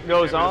LOS didn't pick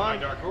goes them as my on,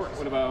 dark horse.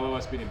 What about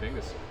LOS beating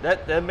Bingus?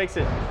 that makes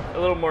it a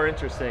little more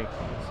interesting.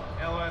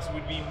 LOS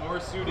would be more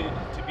suited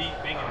to beat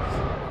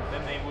Binghams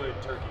than they would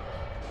Turkey.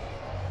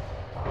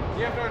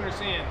 You have to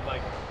understand,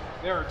 like,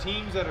 there are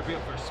teams that are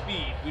built for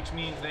speed, which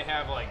means they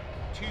have like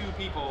 2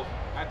 people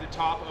at the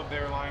top of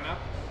their lineup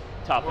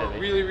Top who are heavy.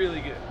 really,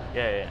 really good.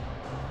 Yeah.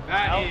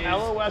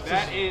 LOS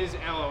That is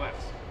LOS.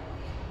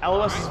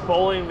 LOS is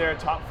bowling their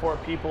top 4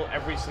 people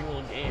every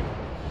single game.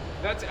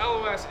 That's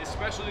LOS,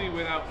 especially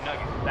without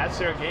Nugget. That's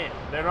their game.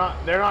 They're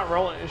not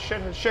rolling.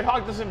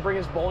 Shithawk doesn't bring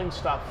his bowling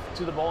stuff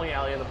to the bowling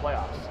alley in the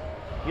playoffs.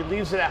 He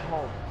leaves it at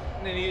home.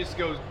 And then he just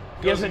goes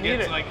doesn't and need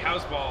gets it. like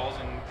house balls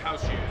and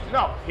house shoes.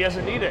 No, he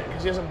doesn't need it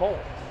because he doesn't bowl.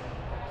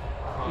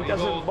 Oh, he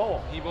doesn't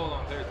bowl. He bowled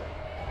on Thursday.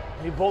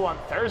 He bowled on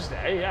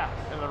Thursday, yeah,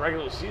 in the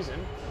regular season.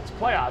 It's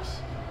playoffs.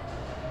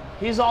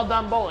 He's all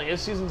done bowling.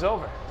 His season's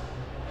over.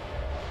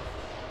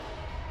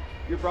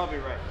 You're probably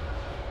right.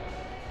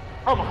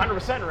 I'm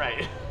 100%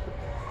 right.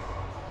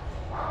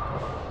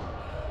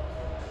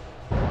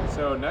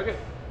 So Nugget,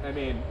 I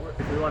mean,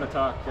 if we want to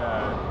talk,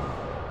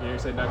 you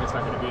said Nugget's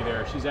not going to be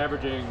there. She's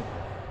averaging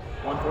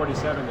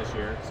 147 this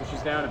year, so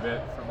she's down a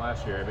bit from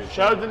last year. I mean,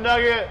 Shout the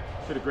Nugget.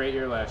 she had a great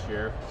year last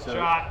year. So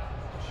Shot.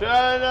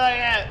 Shout the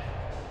Nugget.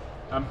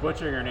 I'm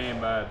butchering her name.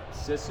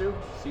 Sisu?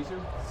 Sisu.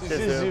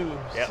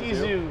 Yep.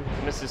 Sisu.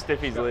 Mrs.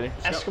 Stiffy's lady.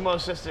 Eskimo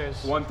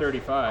sisters.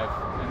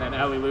 135, and then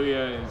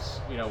Alleluia is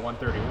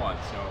 131.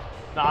 So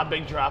Not a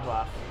big drop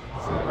off.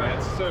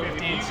 Right. So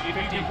 15 if you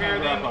 15 compare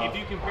them, drop-off. if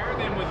you compare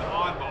them with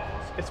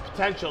oddballs, It's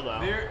potential though.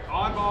 their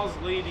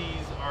oddballs ladies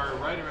are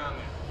right around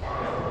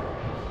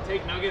there.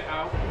 Take Nugget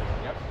out,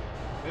 Yep.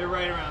 they're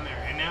right around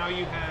there. And now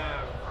you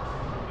have,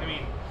 I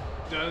mean,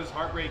 does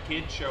Heartbreak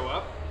Kid show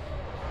up,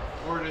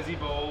 or does he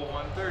bowl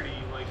 130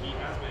 like he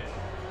has been?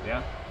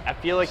 Yeah. I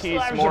feel like Still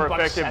he's averaging more $170.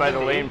 affected by the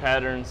lane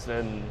patterns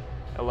than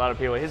a lot of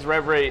people. His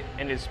rev rate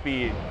and his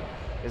speed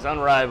is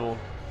unrivaled.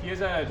 He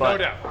has a. No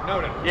doubt,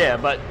 no doubt. Yeah,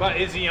 but But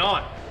is he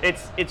on?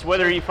 it's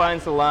whether he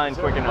finds the line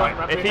quick enough.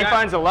 right, If he that-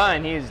 finds a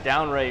line, he is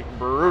downright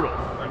brutal.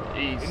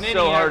 He's And then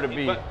so he hard has- to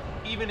beat. But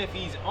even if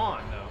he's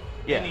on, though,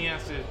 Yeah. then he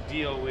has to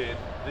deal with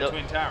the Yep.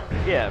 Twin Towers.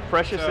 Yeah,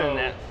 Precious So,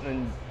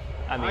 and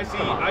I mean, I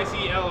come on.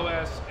 see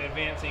LOS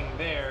advancing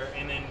there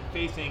and then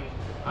facing.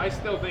 I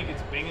still think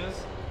it's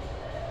Bingas.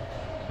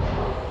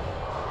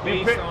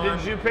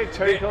 Did you pick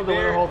Turkey Club to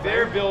win the whole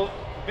They're thing? built.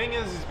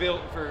 Bingas is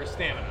built for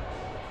stamina,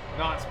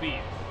 not speed.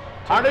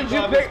 How did you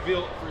Club is pick?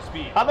 built for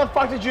speed. How the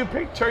fuck did you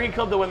pick Turkey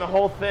Club to win the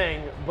whole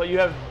thing, but you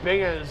have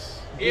Bingas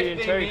beating If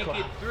they Turkey make Club?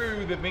 it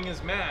through the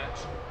Bingas match,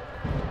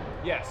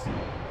 yes.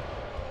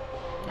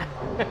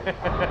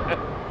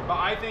 But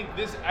I think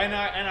this, and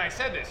I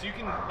said this. You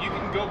can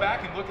go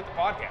back and look at the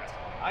podcast.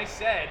 I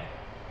said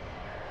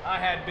I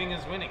had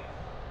Bingas winning,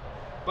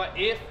 but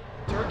if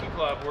Turkey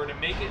Club were to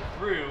make it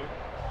through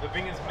the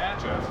Bingas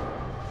matchup,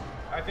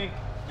 I think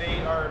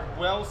they are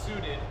well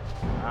suited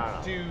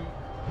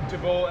to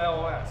bowl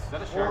LOS. Is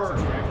that a Sharks and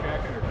Strike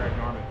Jacket or Greg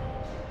Norman?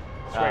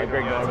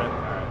 Greg Norman.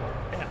 All right.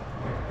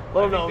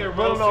 Little They're known,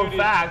 well little known suited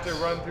fact. to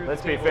run through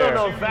Let's the be table. fair.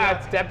 Little known Shoot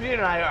fact. that. Deputy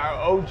and I are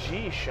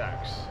OG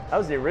Sharks. That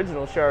was the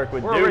original Shark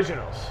with We're Duke.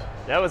 originals.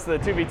 That was the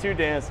 2v2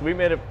 dance. We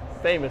made it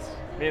famous.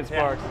 Me and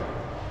Sparks.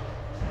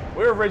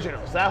 We're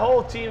originals. That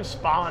whole team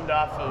spawned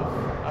off of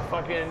a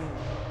fucking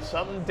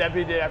something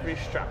Deputy did after he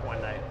struck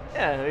one night.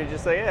 Yeah, we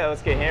just like, yeah,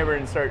 let's get hammered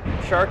and start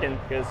sharking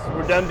because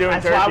we're done doing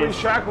That's turkeys. why we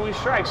shark when we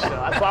strike still.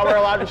 That's why we're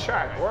allowed to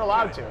shark. We're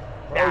allowed to.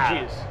 We're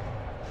Nah. OGs.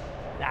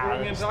 What are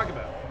we going to talk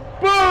about?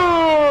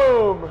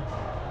 Boom!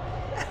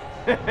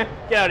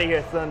 Get out of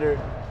here, Thunder.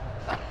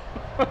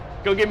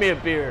 Go get me a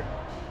beer.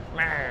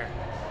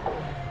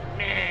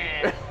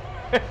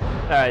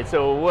 All right,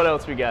 so what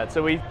else we got?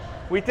 So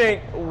we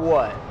think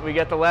what? We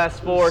got the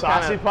last four.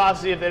 Saucy kinda,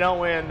 Posse, if they don't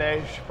win,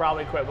 they should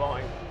probably quit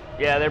bowling.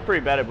 yeah, they're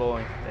pretty bad at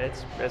bowling.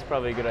 That's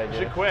probably a good idea.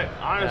 Should quit,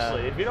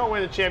 honestly. Yeah. If you don't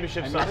win the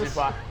championship, I mean, Saucy this-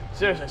 Posse.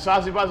 Seriously,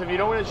 Saucy Posse, if you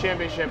don't win the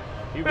championship,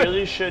 you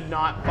really should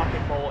not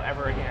fucking bowl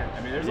ever again.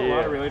 I mean, there's a Yeah.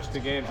 lot of religion to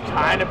games. as well.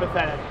 Kind of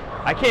pathetic.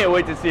 I can't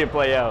wait to see it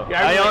play out.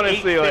 Yeah, I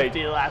honestly like.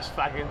 850 the last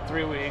fucking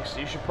 3 weeks.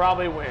 You should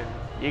probably win.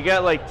 You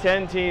got like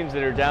 10 teams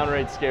that are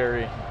downright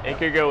scary. It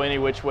could go any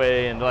which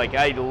way, and like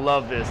I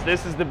love this.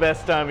 This is the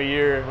best time of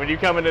year. When you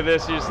come into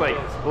this, you're just like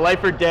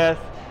life or death.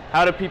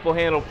 How do people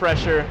handle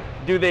pressure?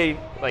 Do they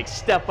like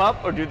step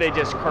up or do they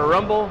just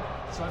crumble?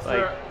 So let's Like,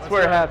 throw, that's let's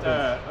where it throw out,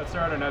 happens. let's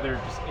throw out another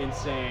just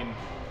insane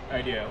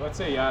idea. Let's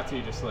say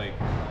Yahtzee just like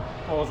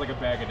pulls like a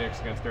bag of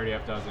dicks against Dirty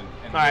Half Dozen.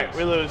 And All right, lose.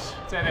 we lose.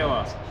 Say they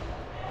lost.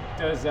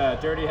 Does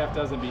Dirty Half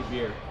Dozen beat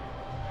beer?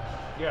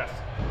 Yes.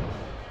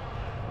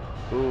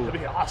 Ooh.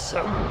 That'd be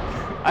awesome.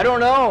 I don't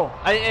know.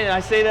 I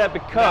say that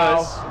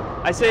because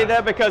No. I say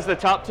that because the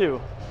top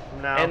two,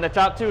 No. and the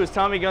top two is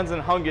Tommy Guns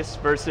and Hungus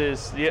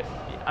versus the,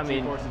 I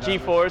mean G-Force and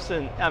G-Force,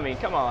 and I mean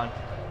come on.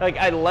 Like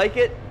I like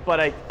it, but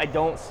I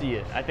don't see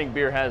it. I think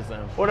beer has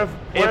them. What if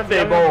If they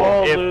Young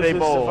bowl, if loses they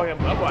bowl. to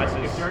fucking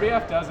Budweiser? If Dirty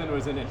Half Dozen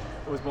was in it,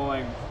 was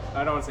bowling.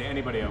 I don't want to say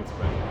anybody else,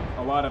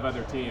 but a lot of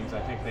other teams. I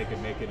think they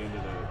could make it into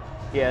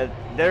the Yeah, do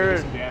they're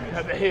some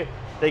damage. They,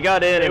 they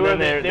got in they and were,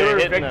 then they they're were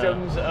hitting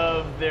victims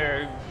of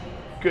their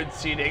good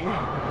seating.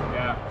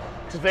 Yeah.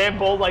 Because if they had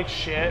bowled like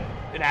shit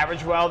and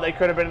averaged well, they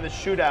could have been in the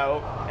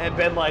shootout and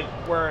been like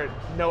where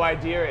No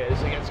Idea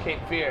is against Cape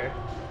Fear.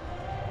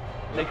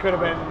 They could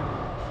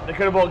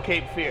have bowled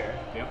Cape Fear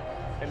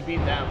Yep. and beat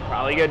them.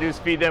 All you gotta do is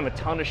feed them a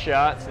ton of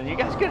shots, and you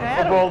guys could Or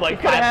have bowled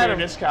like 5 them.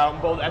 discount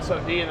and bowled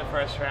SOD in the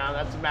first round.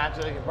 That's a match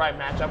that they could probably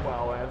match up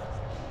well with.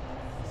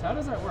 So how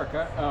does that work?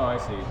 I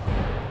see.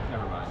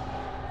 Never mind.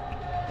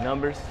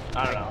 Numbers.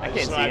 I don't know. I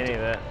can't see any of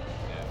that.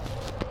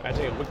 Yeah. I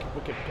take a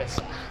wicked piss.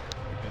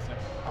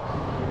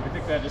 I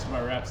think that just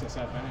about wraps this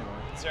up anyway.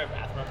 Is there a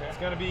bathroom up here? It's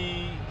going to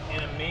be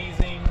an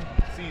amazing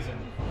season.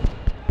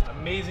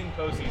 Amazing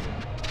postseason.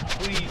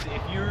 Please,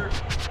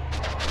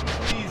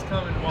 please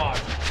come and watch.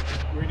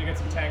 We're gonna get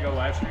some Tango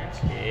live streams.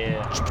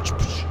 Yeah.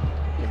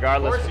 Of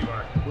Regardless. course you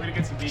are. We're gonna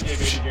get some DJ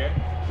Baby J.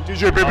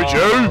 DJ Baby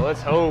Oh,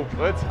 let's hope.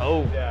 Let's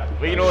hope. Yeah.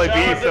 We can only Shout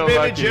be out to so Baby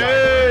lucky.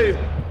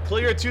 J.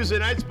 Clear Tuesday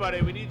nights,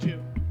 buddy. We need you.